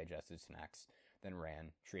half-digested snacks, then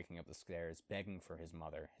ran, shrieking up the stairs, begging for his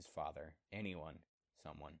mother, his father, anyone,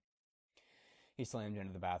 someone. He slammed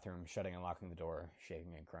into the bathroom, shutting and locking the door,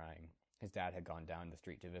 shaking and crying. His dad had gone down the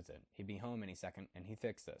street to visit. He'd be home any second, and he'd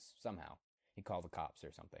fix this, somehow. He'd call the cops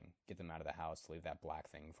or something, get them out of the house, leave that black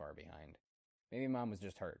thing far behind. Maybe Mom was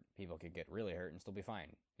just hurt. People could get really hurt and still be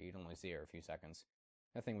fine, but you'd only see her a few seconds.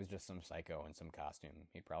 That thing was just some psycho in some costume.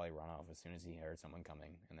 He'd probably run off as soon as he heard someone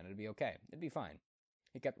coming, and then it'd be okay. It'd be fine.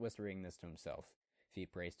 He kept whispering this to himself,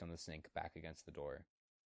 feet braced on the sink back against the door.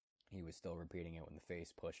 He was still repeating it when the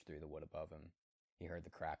face pushed through the wood above him. He heard the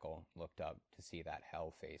crackle, looked up to see that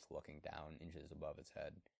hell face looking down inches above his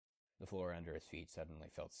head. The floor under his feet suddenly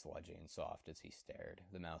felt sludgy and soft as he stared,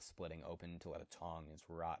 the mouth splitting open to let a tongue as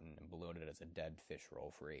rotten and bloated as a dead fish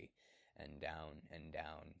roll free, and down,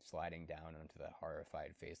 sliding down onto the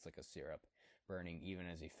horrified face like a syrup, burning even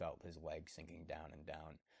as he felt his legs sinking down and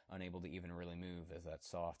down, unable to even really move as that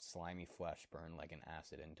soft, slimy flesh burned like an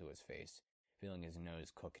acid into his face, feeling his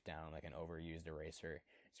nose cook down like an overused eraser,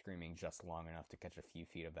 screaming just long enough to catch a few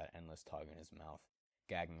feet of that endless tug in his mouth,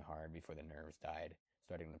 gagging hard before the nerves died,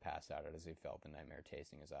 starting to pass out as he felt the nightmare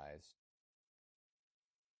tasting his eyes.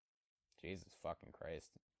 Jesus fucking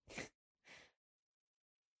Christ.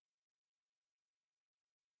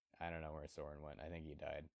 I don't know where Soren went. I think he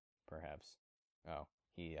died, perhaps. Oh,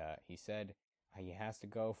 he said he has to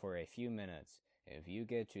go for a few minutes. If you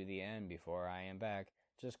get to the end before I am back,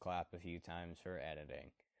 just clap a few times for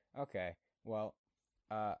editing. Okay, well,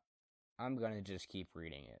 I'm gonna just keep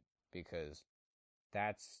reading it, because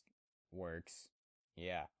that's works.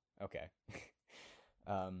 Yeah, okay.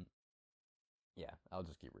 Yeah, I'll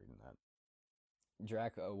just keep reading that.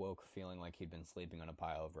 Drac awoke feeling like he'd been sleeping on a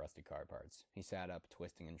pile of rusty car parts. He sat up,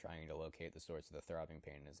 twisting and trying to locate the source of the throbbing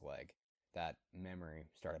pain in his leg. That memory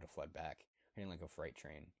started to flood back, hitting like a freight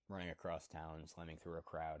train, running across town, slamming through a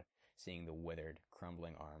crowd, seeing the withered,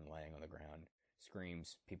 crumbling arm laying on the ground.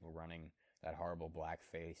 Screams, people running, that horrible black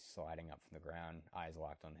face sliding up from the ground, eyes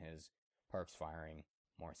locked on his, Parks firing,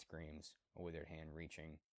 more screams, a withered hand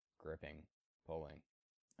reaching, gripping, pulling.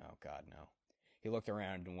 Oh God, no. He looked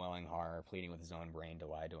around in welling horror, pleading with his own brain to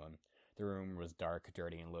lie to him. The room was dark,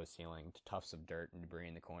 dirty, and low-ceilinged, tufts of dirt and debris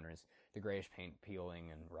in the corners, the grayish paint peeling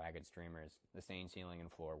in ragged streamers, the stained ceiling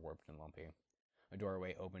and floor warped and lumpy. A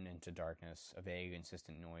doorway opened into darkness, a vague,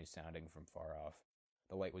 insistent noise sounding from far off.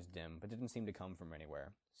 The light was dim, but didn't seem to come from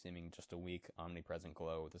anywhere, seeming just a weak, omnipresent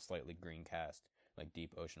glow with a slightly green cast, like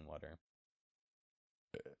deep ocean water.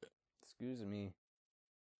 Excuse me.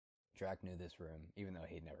 Drac knew this room, even though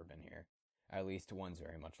he'd never been here. At least one's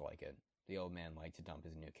very much like it. The old man liked to dump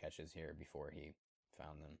his new catches here before he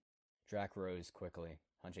found them. Drac rose quickly,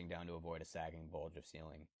 hunching down to avoid a sagging bulge of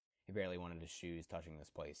ceiling. He barely wanted his shoes touching this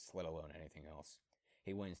place, let alone anything else.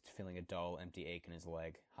 He winced, feeling a dull, empty ache in his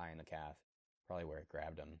leg, high in the calf, probably where it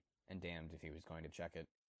grabbed him, and damned if he was going to check it.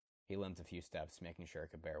 He limped a few steps, making sure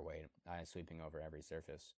it could bear weight, eyes sweeping over every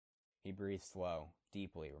surface. He breathed slow,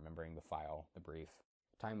 deeply, remembering the file, the brief.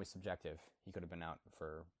 Time was subjective. He could have been out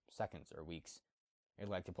for seconds or weeks. It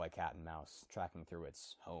liked to play cat and mouse, tracking through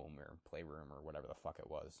its home or playroom or whatever the fuck it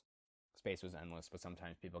was. Space was endless, but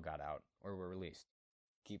sometimes people got out, or were released.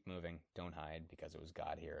 Keep moving, don't hide, because it was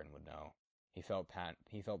God here and would know. He felt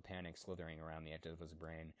panic slithering around the edge of his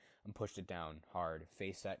brain, and pushed it down, hard,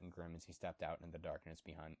 face set and grim as he stepped out into the darkness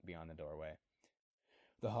beyond the doorway.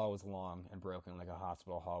 The hall was long and broken like a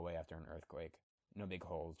hospital hallway after an earthquake. No big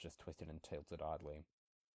holes, just twisted and tilted oddly.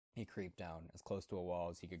 He creeped down, as close to a wall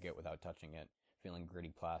as he could get without touching it, feeling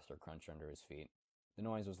gritty plaster crunch under his feet. The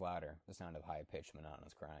noise was louder, the sound of high-pitched,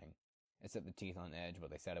 monotonous crying. It set the teeth on edge,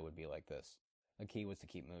 but they said it would be like this. The key was to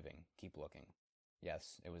keep moving, keep looking.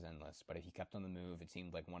 Yes, it was endless, but if he kept on the move, it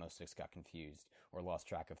seemed like 106 got confused, or lost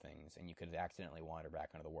track of things, and you could accidentally wander back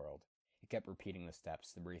into the world. He kept repeating the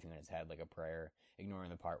steps, the breathing in his head like a prayer,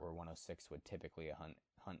 ignoring the part where 106 would typically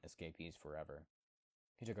hunt escapees forever.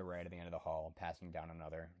 He took a right at the end of the hall, passing down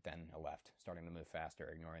another, then a left, starting to move faster,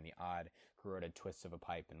 ignoring the odd, corroded twists of a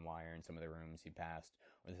pipe and wire in some of the rooms he passed,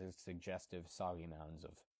 or the suggestive, soggy mounds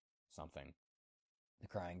of something. The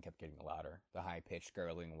crying kept getting louder, the high-pitched,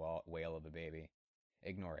 gurgling wail of a baby.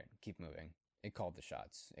 Ignore it. Keep moving. It called the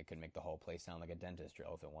shots. It could make the whole place sound like a dentist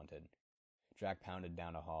drill if it wanted. Drac pounded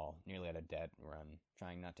down a hall, nearly at a dead run,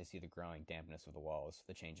 trying not to see the growing dampness of the walls,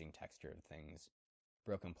 the changing texture of things.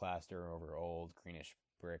 Broken plaster over old, greenish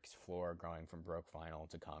bricks, floor growing from broke vinyl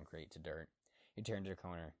to concrete to dirt. He turned a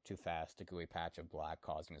corner, too fast, a gooey patch of black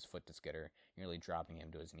causing his foot to skitter, nearly dropping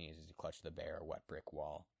him to his knees as he clutched the bare, wet brick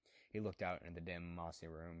wall. He looked out into the dim, mossy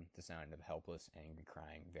room, the sound of helpless, angry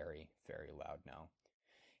crying very, very loud now.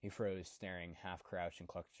 He froze, staring, half-crouched and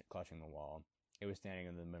clutching the wall. It was standing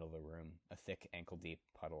in the middle of the room, a thick, ankle-deep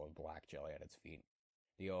puddle of black jelly at its feet.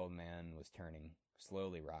 The old man was turning,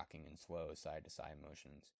 slowly rocking in slow side-to-side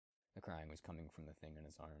motions. The crying was coming from the thing in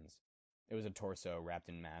his arms. It was a torso wrapped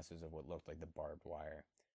in masses of what looked like the barbed wire.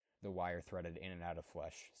 The wire threaded in and out of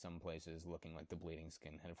flesh, some places looking like the bleeding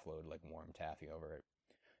skin had flowed like warm taffy over it.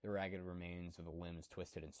 The ragged remains of the limbs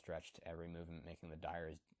twisted and stretched, every movement making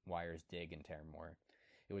the wires dig and tear more.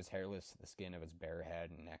 It was hairless, the skin of its bare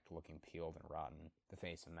head and neck looking peeled and rotten, the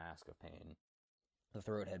face a mask of pain. The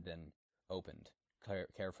throat had been opened,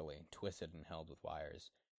 carefully, twisted and held with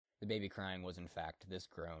wires. The baby crying was in fact this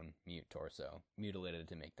grown, mute torso, mutilated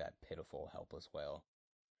to make that pitiful, helpless wail.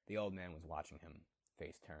 The old man was watching him,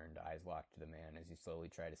 face turned, eyes locked to the man as he slowly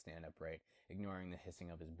tried to stand upright, ignoring the hissing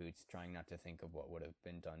of his boots, trying not to think of what would have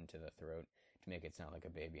been done to the throat to make it sound like a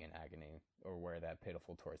baby in agony, or where that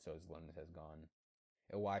pitiful torso's limbs has gone.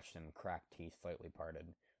 It watched him, cracked teeth slightly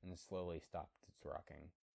parted, and slowly stopped its rocking.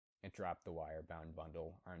 It dropped the wire-bound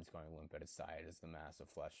bundle, arms going limp at its side as the mass of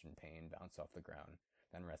flesh and pain bounced off the ground,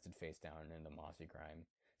 then rested face down in the mossy grime,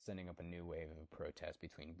 sending up a new wave of protest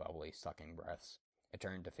between bubbly, sucking breaths. It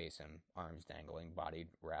turned to face him, arms dangling, body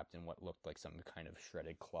wrapped in what looked like some kind of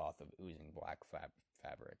shredded cloth of oozing black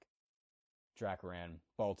fabric. Drac ran,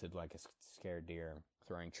 bolted like a scared deer,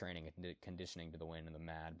 throwing training and conditioning to the wind in the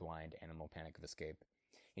mad, blind animal panic of escape.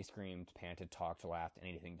 He screamed, panted, talked, laughed,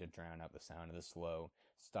 anything to drown out the sound of the slow,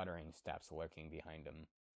 stuttering steps lurking behind him.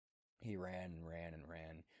 He ran and ran and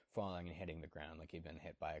ran, falling and hitting the ground like he'd been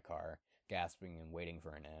hit by a car, gasping and waiting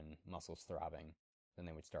for an end, muscles throbbing. Then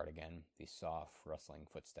they would start again, these soft, rustling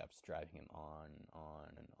footsteps driving him on,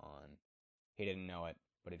 and on. He didn't know it,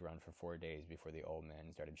 but he'd run for 4 days before the old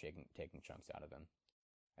man started taking chunks out of him.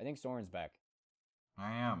 I think Soren's back.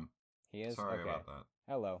 I am. He is? Sorry okay. about that.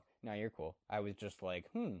 Hello. No, you're cool. I was just like,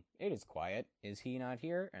 it is quiet. Is he not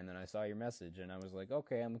here? And then I saw your message, and I was like,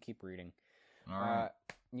 okay, I'm going to keep reading. All right.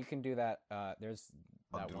 You can do that. There's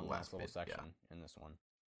I'll that do one the last little bit, section yeah. in this one.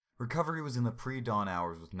 Recovery was in the pre-dawn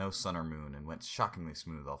hours with no sun or moon and went shockingly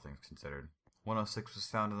smooth, all things considered. 106 was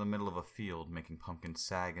found in the middle of a field, making pumpkins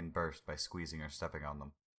sag and burst by squeezing or stepping on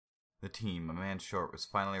them. The team, a man short, was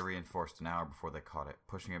finally reinforced an hour before they caught it,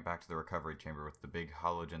 pushing it back to the recovery chamber with the big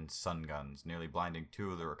halogen sun guns, nearly blinding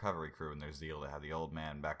 2 of the recovery crew in their zeal to have the old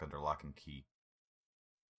man back under lock and key.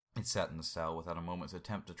 It sat in the cell without a moment's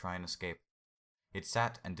attempt to try and escape. It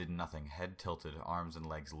sat and did nothing, head tilted, arms and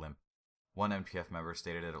legs limp. One MTF member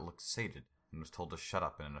stated that it looked sated and was told to shut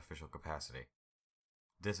up in an official capacity.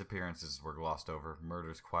 Disappearances were glossed over,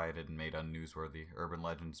 murders quieted and made unnewsworthy, urban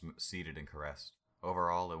legends seeded and caressed.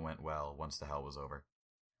 Overall, it went well once the hell was over.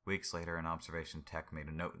 Weeks later, an observation tech made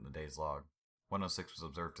a note in the day's log. 106 was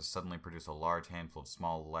observed to suddenly produce a large handful of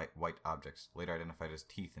small, light white objects, later identified as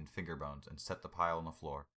teeth and finger bones, and set the pile on the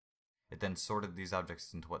floor. It then sorted these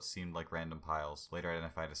objects into what seemed like random piles, later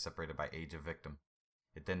identified as separated by age of victim.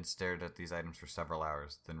 It then stared at these items for several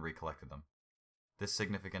hours, then recollected them. This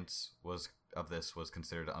significance was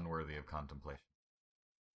considered unworthy of contemplation.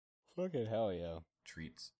 Fucking hell, yo.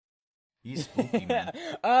 Treats. He's spooky, man.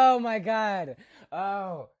 Oh my god.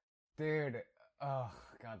 Oh, dude. Oh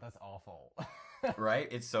god, that's awful. Right?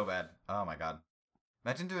 It's so bad. Oh my god.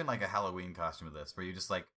 Imagine doing like a Halloween costume of this, where you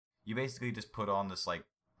just you basically just put on this like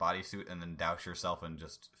bodysuit and then douse yourself in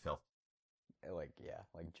just filth. Like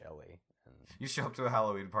jelly. And... You show up to a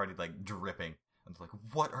Halloween party like dripping. And it's like,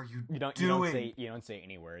 what are you doing? You don't say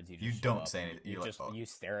any words. You don't say anything. You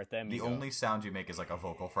stare at them. The only sound you make is like a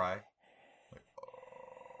vocal fry.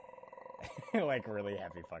 Like, like really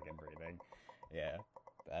heavy fucking breathing. Yeah,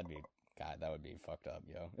 that would be fucked up,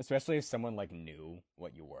 yo. Especially if someone like knew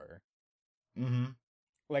what you were. Mm-hmm.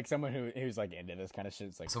 Like someone who's like into this kind of shit.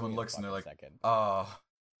 It's like someone looks and they're like, second. All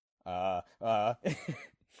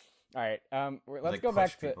right. Let's like go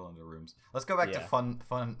back to people into rooms. Let's go back to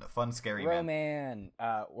fun, scary man.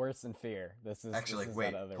 Worse than fear. This is actually this is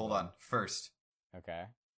wait. Hold on. First, okay.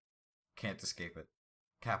 Can't escape it.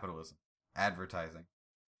 Capitalism, advertising.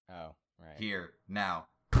 Oh, right. Here now.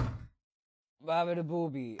 Bobby the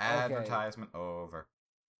booby. Advertisement over.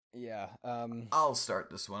 Yeah. I'll start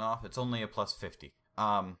this one off. It's only a +50.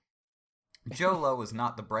 Joe Lowe was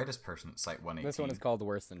not the brightest person at Site 118. This one is called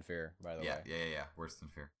Worse Than Fear, by the way. Yeah. Worse Than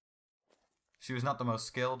Fear. She was not the most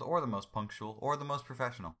skilled, or the most punctual, or the most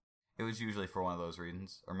professional. It was usually for one of those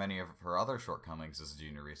reasons, or many of her other shortcomings as a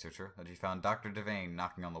junior researcher, that she found Dr. Devane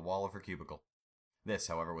knocking on the wall of her cubicle. This,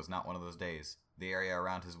 however, was not one of those days. The area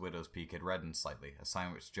around his widow's peak had reddened slightly, a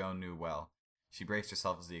sign which Joan knew well. She braced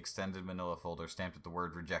herself as the extended manila folder stamped with the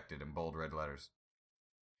word rejected in bold red letters.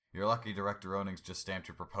 You're lucky Director Ronings just stamped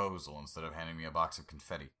your proposal instead of handing me a box of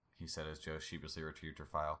confetti, he said as Jo sheepishly retrieved her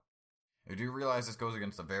file. You do realize this goes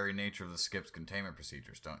against the very nature of the skip's containment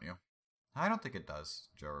procedures, don't you? I don't think it does,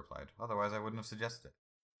 Jo replied. Otherwise I wouldn't have suggested it.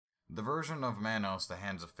 The version of Manos, the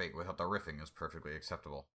Hands of Fate, without the riffing is perfectly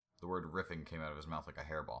acceptable. The word riffing came out of his mouth like a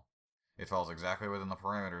hairball. It falls exactly within the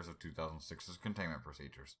parameters of 2006's containment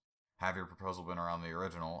procedures. Have your proposal been around the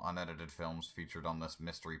original, unedited films featured on this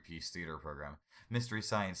Mystery Piece Theater program? Mystery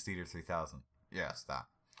Science Theater 3000. Yes, that.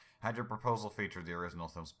 Had your proposal featured the original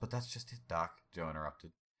films? But that's just it, Doc, Joe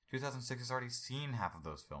interrupted. 2006 has already seen half of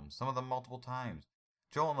those films, some of them multiple times.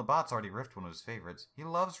 Joel and the Bot's already riffed one of his favorites. He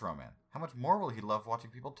loves Roman. How much more will he love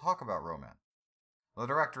watching people talk about Roman? The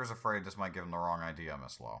director is afraid this might give him the wrong idea,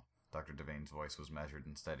 Miss Law. Dr. Devane's voice was measured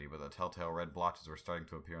and steady, but the telltale red blotches were starting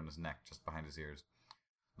to appear on his neck, just behind his ears.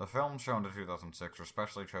 The films shown to 2006 were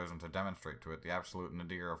specially chosen to demonstrate to it the absolute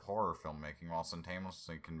nadir of horror filmmaking while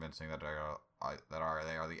simultaneously convincing that they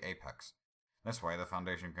are the apex. This way, the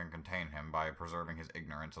Foundation can contain him by preserving his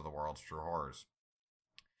ignorance of the world's true horrors.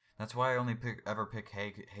 That's why I only ever pick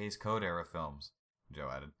Hays Code era films, Joe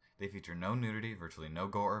added. They feature no nudity, virtually no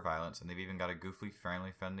gore or violence, and they've even got a goofy,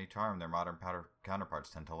 friendly charm their modern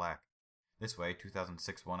counterparts tend to lack. This way,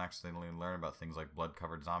 2006 won't accidentally learn about things like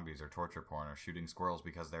blood-covered zombies or torture porn or shooting squirrels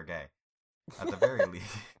because they're gay. At the very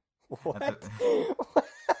least... What?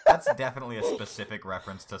 That's definitely a specific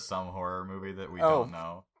reference to some horror movie that we don't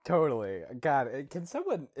know. Totally. God, can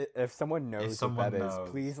someone, if someone knows what that knows.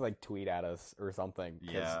 is, please, tweet at us or something.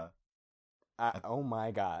 Yeah. Oh my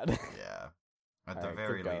God. Yeah. At the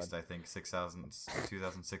very least, I think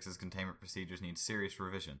 2006's containment procedures need serious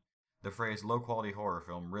revision. The phrase low-quality horror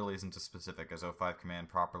film really isn't as specific as O5 Command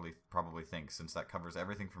probably thinks, since that covers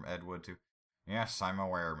everything from Ed Wood to... Yes, I'm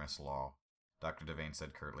aware, Miss Law, Dr. Devane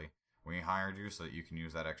said curtly. We hired you so that you can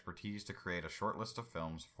use that expertise to create a short list of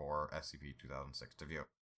films for SCP-2006 to view.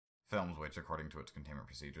 Films which, according to its containment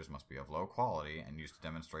procedures, must be of low quality and used to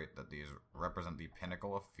demonstrate that these represent the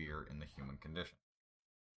pinnacle of fear in the human condition.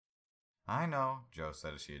 I know, Joe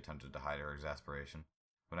said as she attempted to hide her exasperation.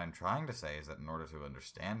 What I'm trying to say is that in order to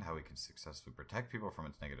understand how we can successfully protect people from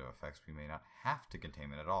its negative effects, we may not have to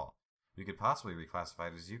contain it at all. We could possibly reclassify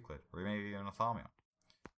it as Euclid, or maybe even a Thaumiel.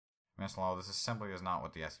 Miss Law, this simply is not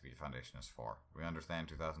what the SCP Foundation is for. We understand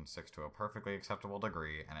 2006 to a perfectly acceptable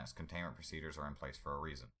degree, and its containment procedures are in place for a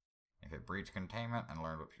reason. If it breached containment and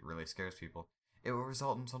learned what really scares people, it will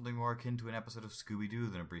result in something more akin to an episode of Scooby-Doo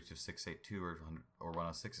than a breach of 682 or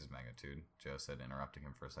 106's magnitude, Joe said, interrupting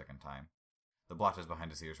him for a second time. The blotches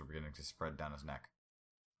behind his ears were beginning to spread down his neck.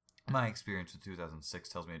 My experience with 2006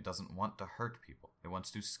 tells me it doesn't want to hurt people. It wants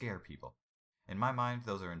to scare people. In my mind,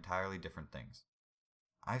 those are entirely different things.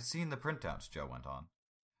 I've seen the printouts, Joe went on.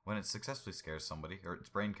 When it successfully scares somebody, or its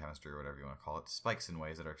brain chemistry or whatever you want to call it, spikes in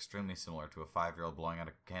ways that are extremely similar to a 5-year-old blowing out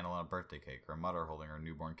a candle on a birthday cake or a mother holding her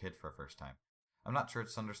newborn kid for the first time. I'm not sure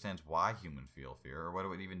it understands why humans feel fear or what it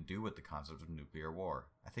would even do with the concept of nuclear war.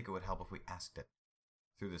 I think it would help if we asked it.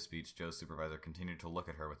 Through this speech, Joe's supervisor continued to look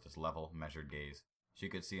at her with this level, measured gaze. She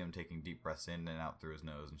could see him taking deep breaths in and out through his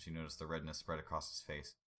nose, and she noticed the redness spread across his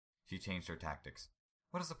face. She changed her tactics.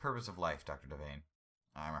 What is the purpose of life, Dr. Devane?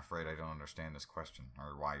 I'm afraid I don't understand this question,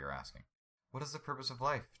 or why you're asking. What is the purpose of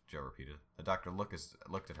life? Joe repeated. The doctor looked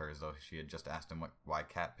at her as though she had just asked him why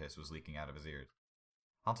cat piss was leaking out of his ears.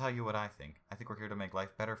 I'll tell you what I think. I think we're here to make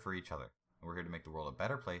life better for each other. We're here to make the world a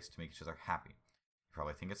better place, to make each other happy. You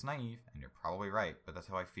probably think it's naive, and you're probably right, but that's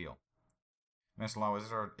how I feel. Miss Law, it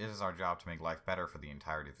is our job to make life better for the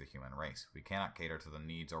entirety of the human race. We cannot cater to the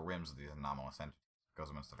needs or whims of these anomalous entities. It goes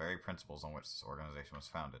against the very principles on which this organization was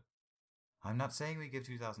founded. I'm not saying we give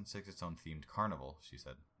 2006 its own themed carnival, she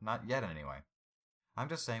said. Not yet, anyway. I'm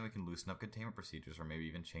just saying we can loosen up containment procedures or maybe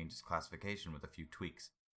even change its classification with a few tweaks.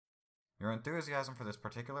 Your enthusiasm for this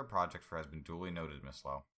particular project has been duly noted, Miss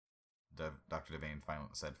Law, Dr. Devane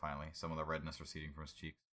said finally, some of the redness receding from his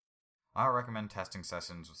cheeks. I'll recommend testing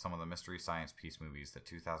sessions with some of the Mystery Science Piece movies that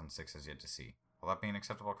 2006 has yet to see. Will that be an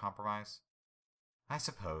acceptable compromise? I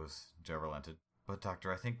suppose, Joe relented. But,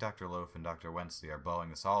 Doctor, I think Dr. Loaf and Dr. Wensley are blowing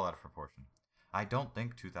this all out of proportion. I don't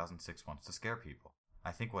think 2006 wants to scare people.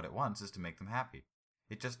 I think what it wants is to make them happy.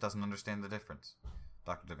 It just doesn't understand the difference.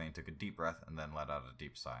 Dr. Devane took a deep breath and then let out a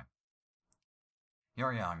deep sigh.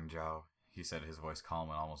 You're young, Joe, he said, his voice calm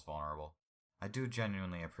and almost vulnerable. I do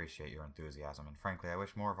genuinely appreciate your enthusiasm, and frankly, I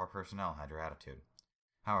wish more of our personnel had your attitude.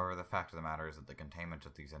 However, the fact of the matter is that the containment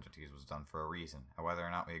of these entities was done for a reason, and whether or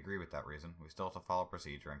not we agree with that reason, we still have to follow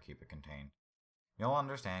procedure and keep it contained. You'll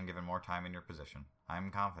understand given more time in your position.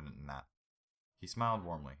 I'm confident in that. He smiled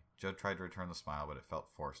warmly. Joe tried to return the smile, but it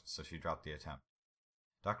felt forced, so she dropped the attempt.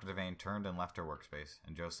 Dr. Devane turned and left her workspace,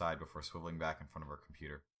 and Joe sighed before swiveling back in front of her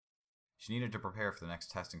computer. She needed to prepare for the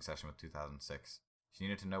next testing session with 2006. She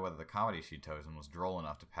needed to know whether the comedy she'd chosen was droll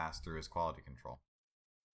enough to pass through his quality control.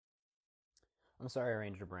 I'm sorry,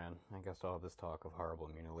 Ranger Brand. I guess all this talk of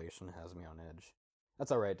horrible mutilation has me on edge.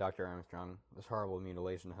 That's alright, Dr. Armstrong. This horrible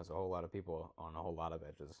mutilation has a whole lot of people on a whole lot of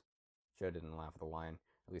edges. Joe didn't laugh at the line,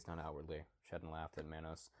 at least not outwardly. She hadn't laughed at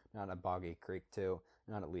Manos, not at Boggy Creek 2,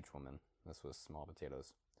 not at Leech Woman. This was small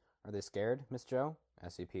potatoes. Are they scared, Miss Joe?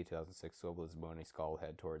 SCP-2006 swiveled its bony skull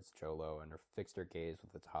head towards Joe Low and fixed her gaze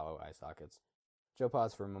with its hollow eye sockets. Joe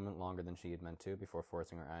paused for a moment longer than she had meant to before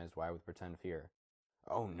forcing her eyes wide with pretend fear.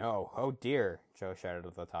 Oh no! Oh dear! Joe shouted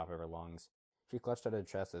at the top of her lungs. She clutched at her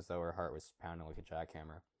chest as though her heart was pounding like a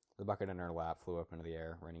jackhammer. The bucket in her lap flew up into the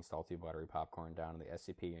air, raining salty, buttery popcorn down on the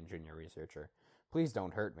SCP and junior researcher. Please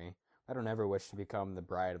don't hurt me. I don't ever wish to become the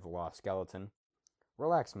bride of the lost skeleton.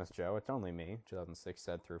 Relax, Miss Joe. It's only me, 2006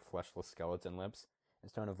 said through fleshless skeleton lips.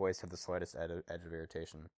 His tone of voice had the slightest edge of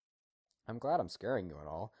irritation. I'm glad I'm scaring you and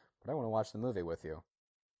all, but I want to watch the movie with you.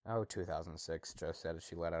 Oh, 2006, Joe said as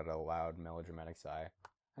she let out a loud, melodramatic sigh.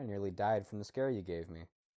 I nearly died from the scare you gave me.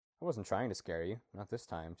 I wasn't trying to scare you. Not this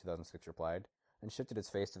time, 2006 replied, and shifted its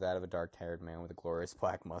face to that of a dark-haired man with a glorious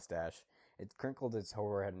black mustache. It crinkled its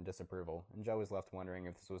forehead in disapproval, and Joe was left wondering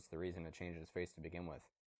if this was the reason it changed its face to begin with.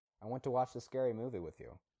 I want to watch the scary movie with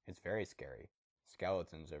you. It's very scary.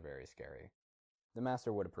 Skeletons are very scary. The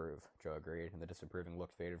master would approve, Joe agreed, and the disapproving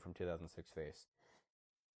look faded from 2006's face.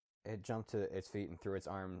 It jumped to its feet and threw its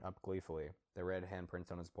arm up gleefully, the red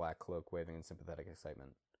handprints on its black cloak waving in sympathetic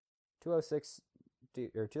excitement. 2006, do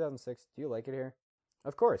you like it here?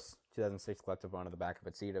 Of course, 2006 leapt up onto the back of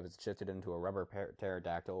its seat as it shifted into a rubber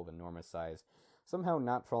pterodactyl of enormous size, somehow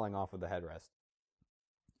not falling off of the headrest.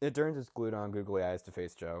 It turned its glued-on googly eyes to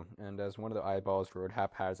face Joe, and as one of the eyeballs rode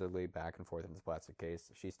haphazardly back and forth in its plastic case,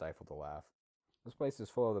 she stifled a laugh. This place is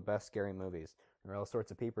full of the best scary movies. There are all sorts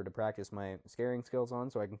of people to practice my scaring skills on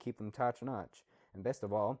so I can keep them top-notch. And best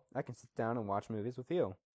of all, I can sit down and watch movies with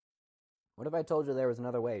you. What if I told you there was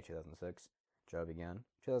another way, 2006? Joe began.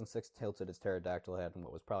 2006 tilted its pterodactyl head in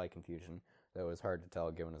what was probably confusion, though it was hard to tell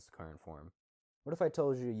given its current form. What if I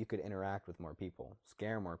told you you could interact with more people,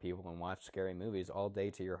 scare more people, and watch scary movies all day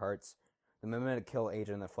to your hearts? The mimetic kill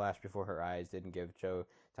agent that flashed before her eyes didn't give Joe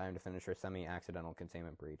time to finish her semi-accidental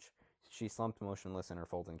containment breach. She slumped motionless in her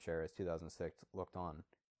folding chair as 2006 looked on.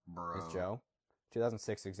 Bro. Miss Joe?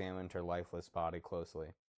 2006 examined her lifeless body closely,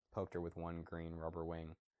 poked her with one green rubber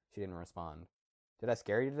wing. She didn't respond. Did I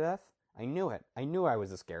scare you to death? I knew it. I knew I was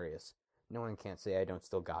the scariest. No one can't say I don't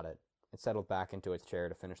still got it. It settled back into its chair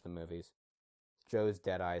to finish the movies. Joe's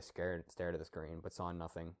dead eyes stared at the screen, but saw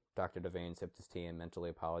nothing. Dr. Devane sipped his tea and mentally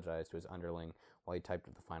apologized to his underling while he typed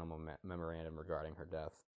up the final memorandum regarding her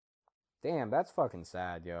death. Damn, that's fucking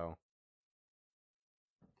sad, yo.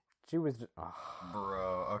 She was just... Oh.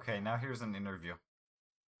 Bro, okay, now here's an interview.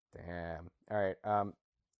 Damn. Alright,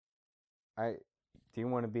 do you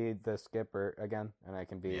want to be the skipper again? And I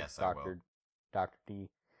can be yes, Dr. D.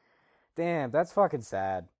 Damn, that's fucking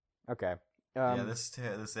sad. Okay. Yeah, this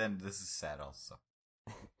is sad also.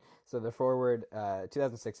 So the forward,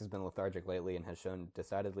 2006 has been lethargic lately and has shown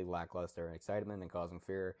decidedly lackluster in excitement and causing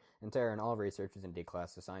fear and terror in all researchers in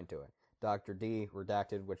D-class assigned to it. Dr. D,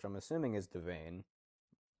 redacted, which I'm assuming is Devane,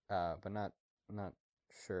 but not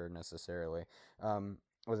sure necessarily,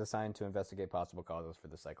 was assigned to investigate possible causes for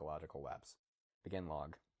the psychological lapse. Begin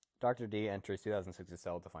log. Dr. D enters 2006's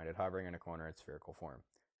cell to find it hovering in a corner in spherical form.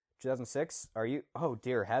 2006? Are you... Oh,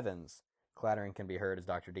 dear heavens! Clattering can be heard as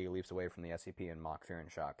Dr. D leaps away from the SCP in mock fear and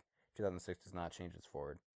shock. 2006 does not change its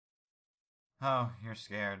forward. Oh, you're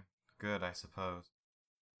scared. Good, I suppose.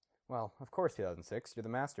 Well, of course, 2006. You're the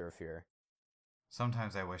master of fear.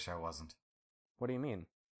 Sometimes I wish I wasn't. What do you mean?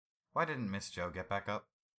 Why didn't Miss Joe get back up?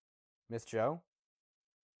 Miss Joe?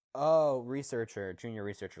 Oh, junior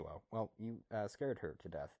researcher Low. Well, you scared her to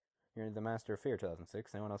death. You're the master of fear,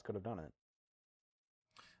 2006. No one else could have done it.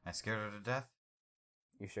 I scared her to death?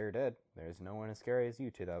 You sure did. There's no one as scary as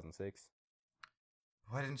you, 2006.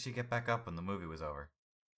 Why didn't she get back up when the movie was over?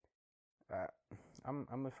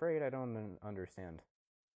 I'm afraid I don't understand.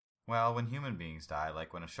 Well, when human beings die,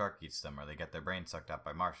 like when a shark eats them or they get their brains sucked out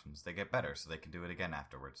by Martians, they get better so they can do it again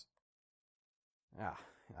afterwards. Ah,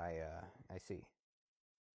 I see.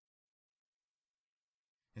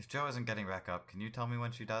 If Joe isn't getting back up, can you tell me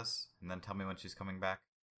when she does? And then tell me when she's coming back?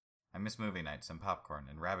 I miss movie nights and popcorn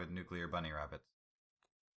and rabid nuclear bunny rabbits.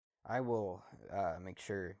 I will make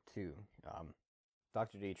sure to.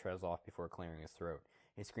 Dr. D trails off before clearing his throat.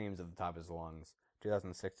 He screams at the top of his lungs.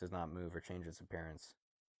 2006 does not move or change its appearance.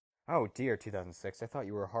 Oh dear, 2006, I thought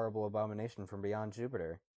you were a horrible abomination from beyond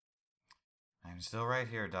Jupiter. I'm still right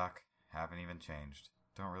here, Doc. Haven't even changed.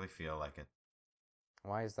 Don't really feel like it.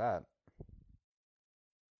 Why is that?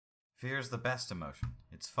 Fear's the best emotion.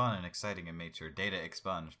 It's fun and exciting and makes your data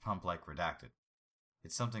expunged, pump like redacted.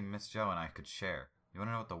 It's something Miss Joe and I could share. You want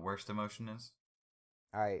to know what the worst emotion is?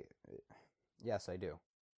 Yes, I do.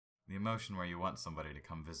 The emotion where you want somebody to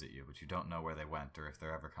come visit you, but you don't know where they went or if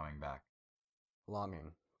they're ever coming back.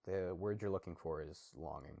 Longing. The word you're looking for is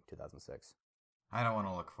longing, 2006. I don't want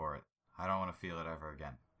to look for it. I don't want to feel it ever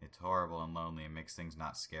again. It's horrible and lonely and makes things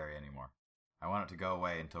not scary anymore. I want it to go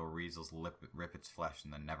away until weasels rip its flesh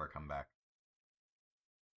and then never come back.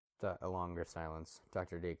 A longer silence.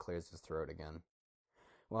 Dr. D clears his throat again.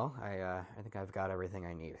 Well, I think I've got everything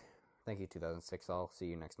I need. Thank you, 2006. I'll see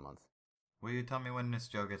you next month. Will you tell me when Miss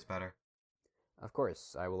Jo gets better? Of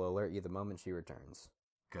course. I will alert you the moment she returns.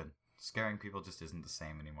 Good. Scaring people just isn't the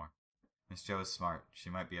same anymore. Miss Jo is smart. She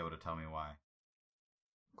might be able to tell me why.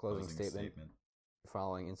 Closing statement.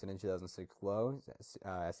 Following Incident 2006 Glow,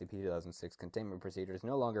 SCP-2006 containment procedures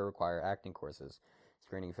no longer require acting courses.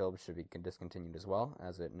 Screening films should be discontinued as well,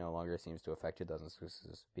 as it no longer seems to affect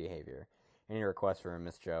 2006's behavior. Any requests for a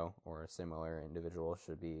Miss Jo or a similar individual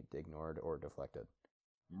should be ignored or deflected.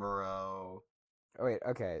 Bro. Oh, wait,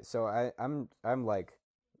 okay, so I'm like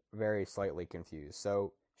very slightly confused.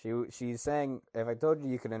 So she's saying, if I told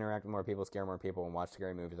you could interact with more people, scare more people, and watch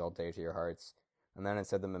scary movies all day to your hearts, and then it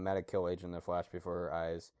said the mimetic kill agent that flashed before her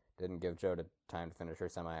eyes didn't give Jo time to finish her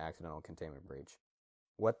semi-accidental containment breach.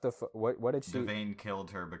 What the what did she... Devane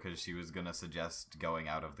killed her because she was gonna suggest going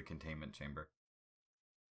out of the containment chamber.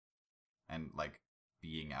 And, like,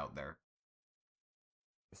 being out there.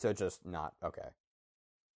 So just not... Okay.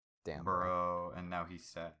 Damn. Bro, and now he's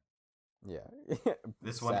sad. Yeah.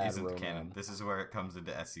 This one isn't canon. This is where it comes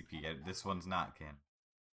into SCP. This one's not canon.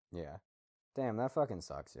 Yeah. Damn, that fucking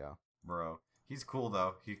sucks, yo. Bro. He's cool,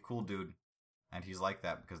 though. He's a cool dude. And he's like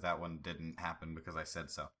that because that one didn't happen because I said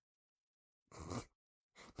so.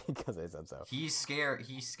 Because I said so. He's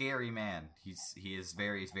scary man. He is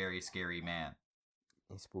very, very scary man.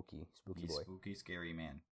 He's spooky He's boy. Spooky, scary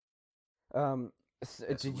man.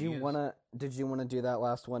 Did you wanna do that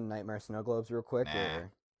last one, Nightmare Snow Globes, real quick? Nah.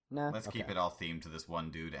 Or... Nah. Let's keep it all themed to this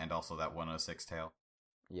one dude and also that 106 tale.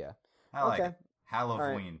 Yeah. I like it.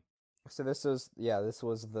 Halloween. Right. So this was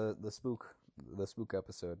the spook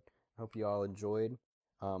episode. Hope you all enjoyed.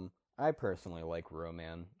 I personally like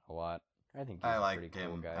Roman a lot. I think he's a pretty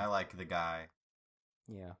cool guy. I like the guy.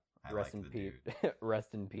 Yeah. Rest in peace.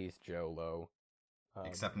 Rest in peace, Joe Lowe.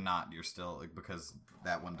 Except not. You're still, because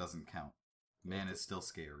that one doesn't count. Man, it's still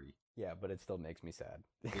scary. Yeah, but it still makes me sad.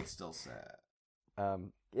 It's still sad.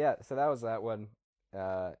 Yeah, so that was that one.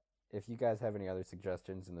 If you guys have any other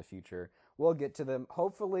suggestions in the future, we'll get to them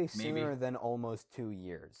hopefully sooner than almost 2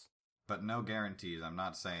 years. But no guarantees. I'm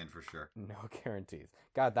not saying for sure. No guarantees.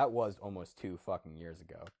 God, that was almost 2 fucking years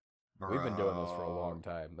ago. Bro. We've been doing this for a long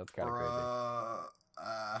time. That's kind of crazy.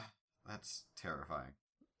 That's terrifying.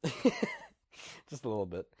 Just a little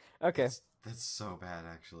bit. Okay. That's so bad,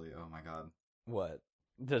 actually. Oh my god. What?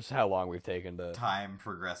 Just how long we've taken to... Time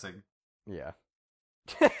progressing. Yeah.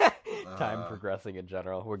 Time progressing in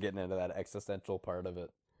general. We're getting into that existential part of it.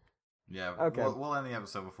 Yeah, okay. We'll end the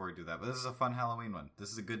episode before we do that. But this is a fun Halloween one.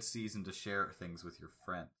 This is a good season to share things with your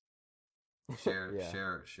friends. Share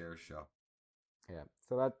a show. Yeah.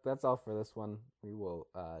 So that's all for this one. We will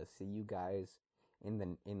see you guys in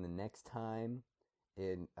the next time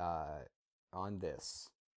on this.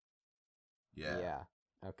 Yeah. Yeah.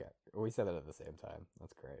 Okay. We said it at the same time.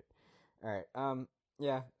 That's great. All right.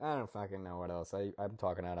 Yeah. I don't fucking know what else. I'm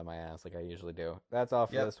talking out of my ass like I usually do. That's all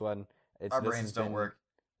for this one. Our brains don't work.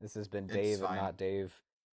 This has been Dave and not Dave.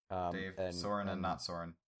 Dave, Soren and not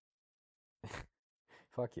Soren.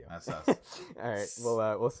 Fuck you. That's us. All right.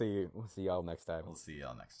 We'll see you. We'll see y'all next time. We'll see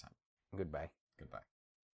y'all next time. Goodbye. Goodbye.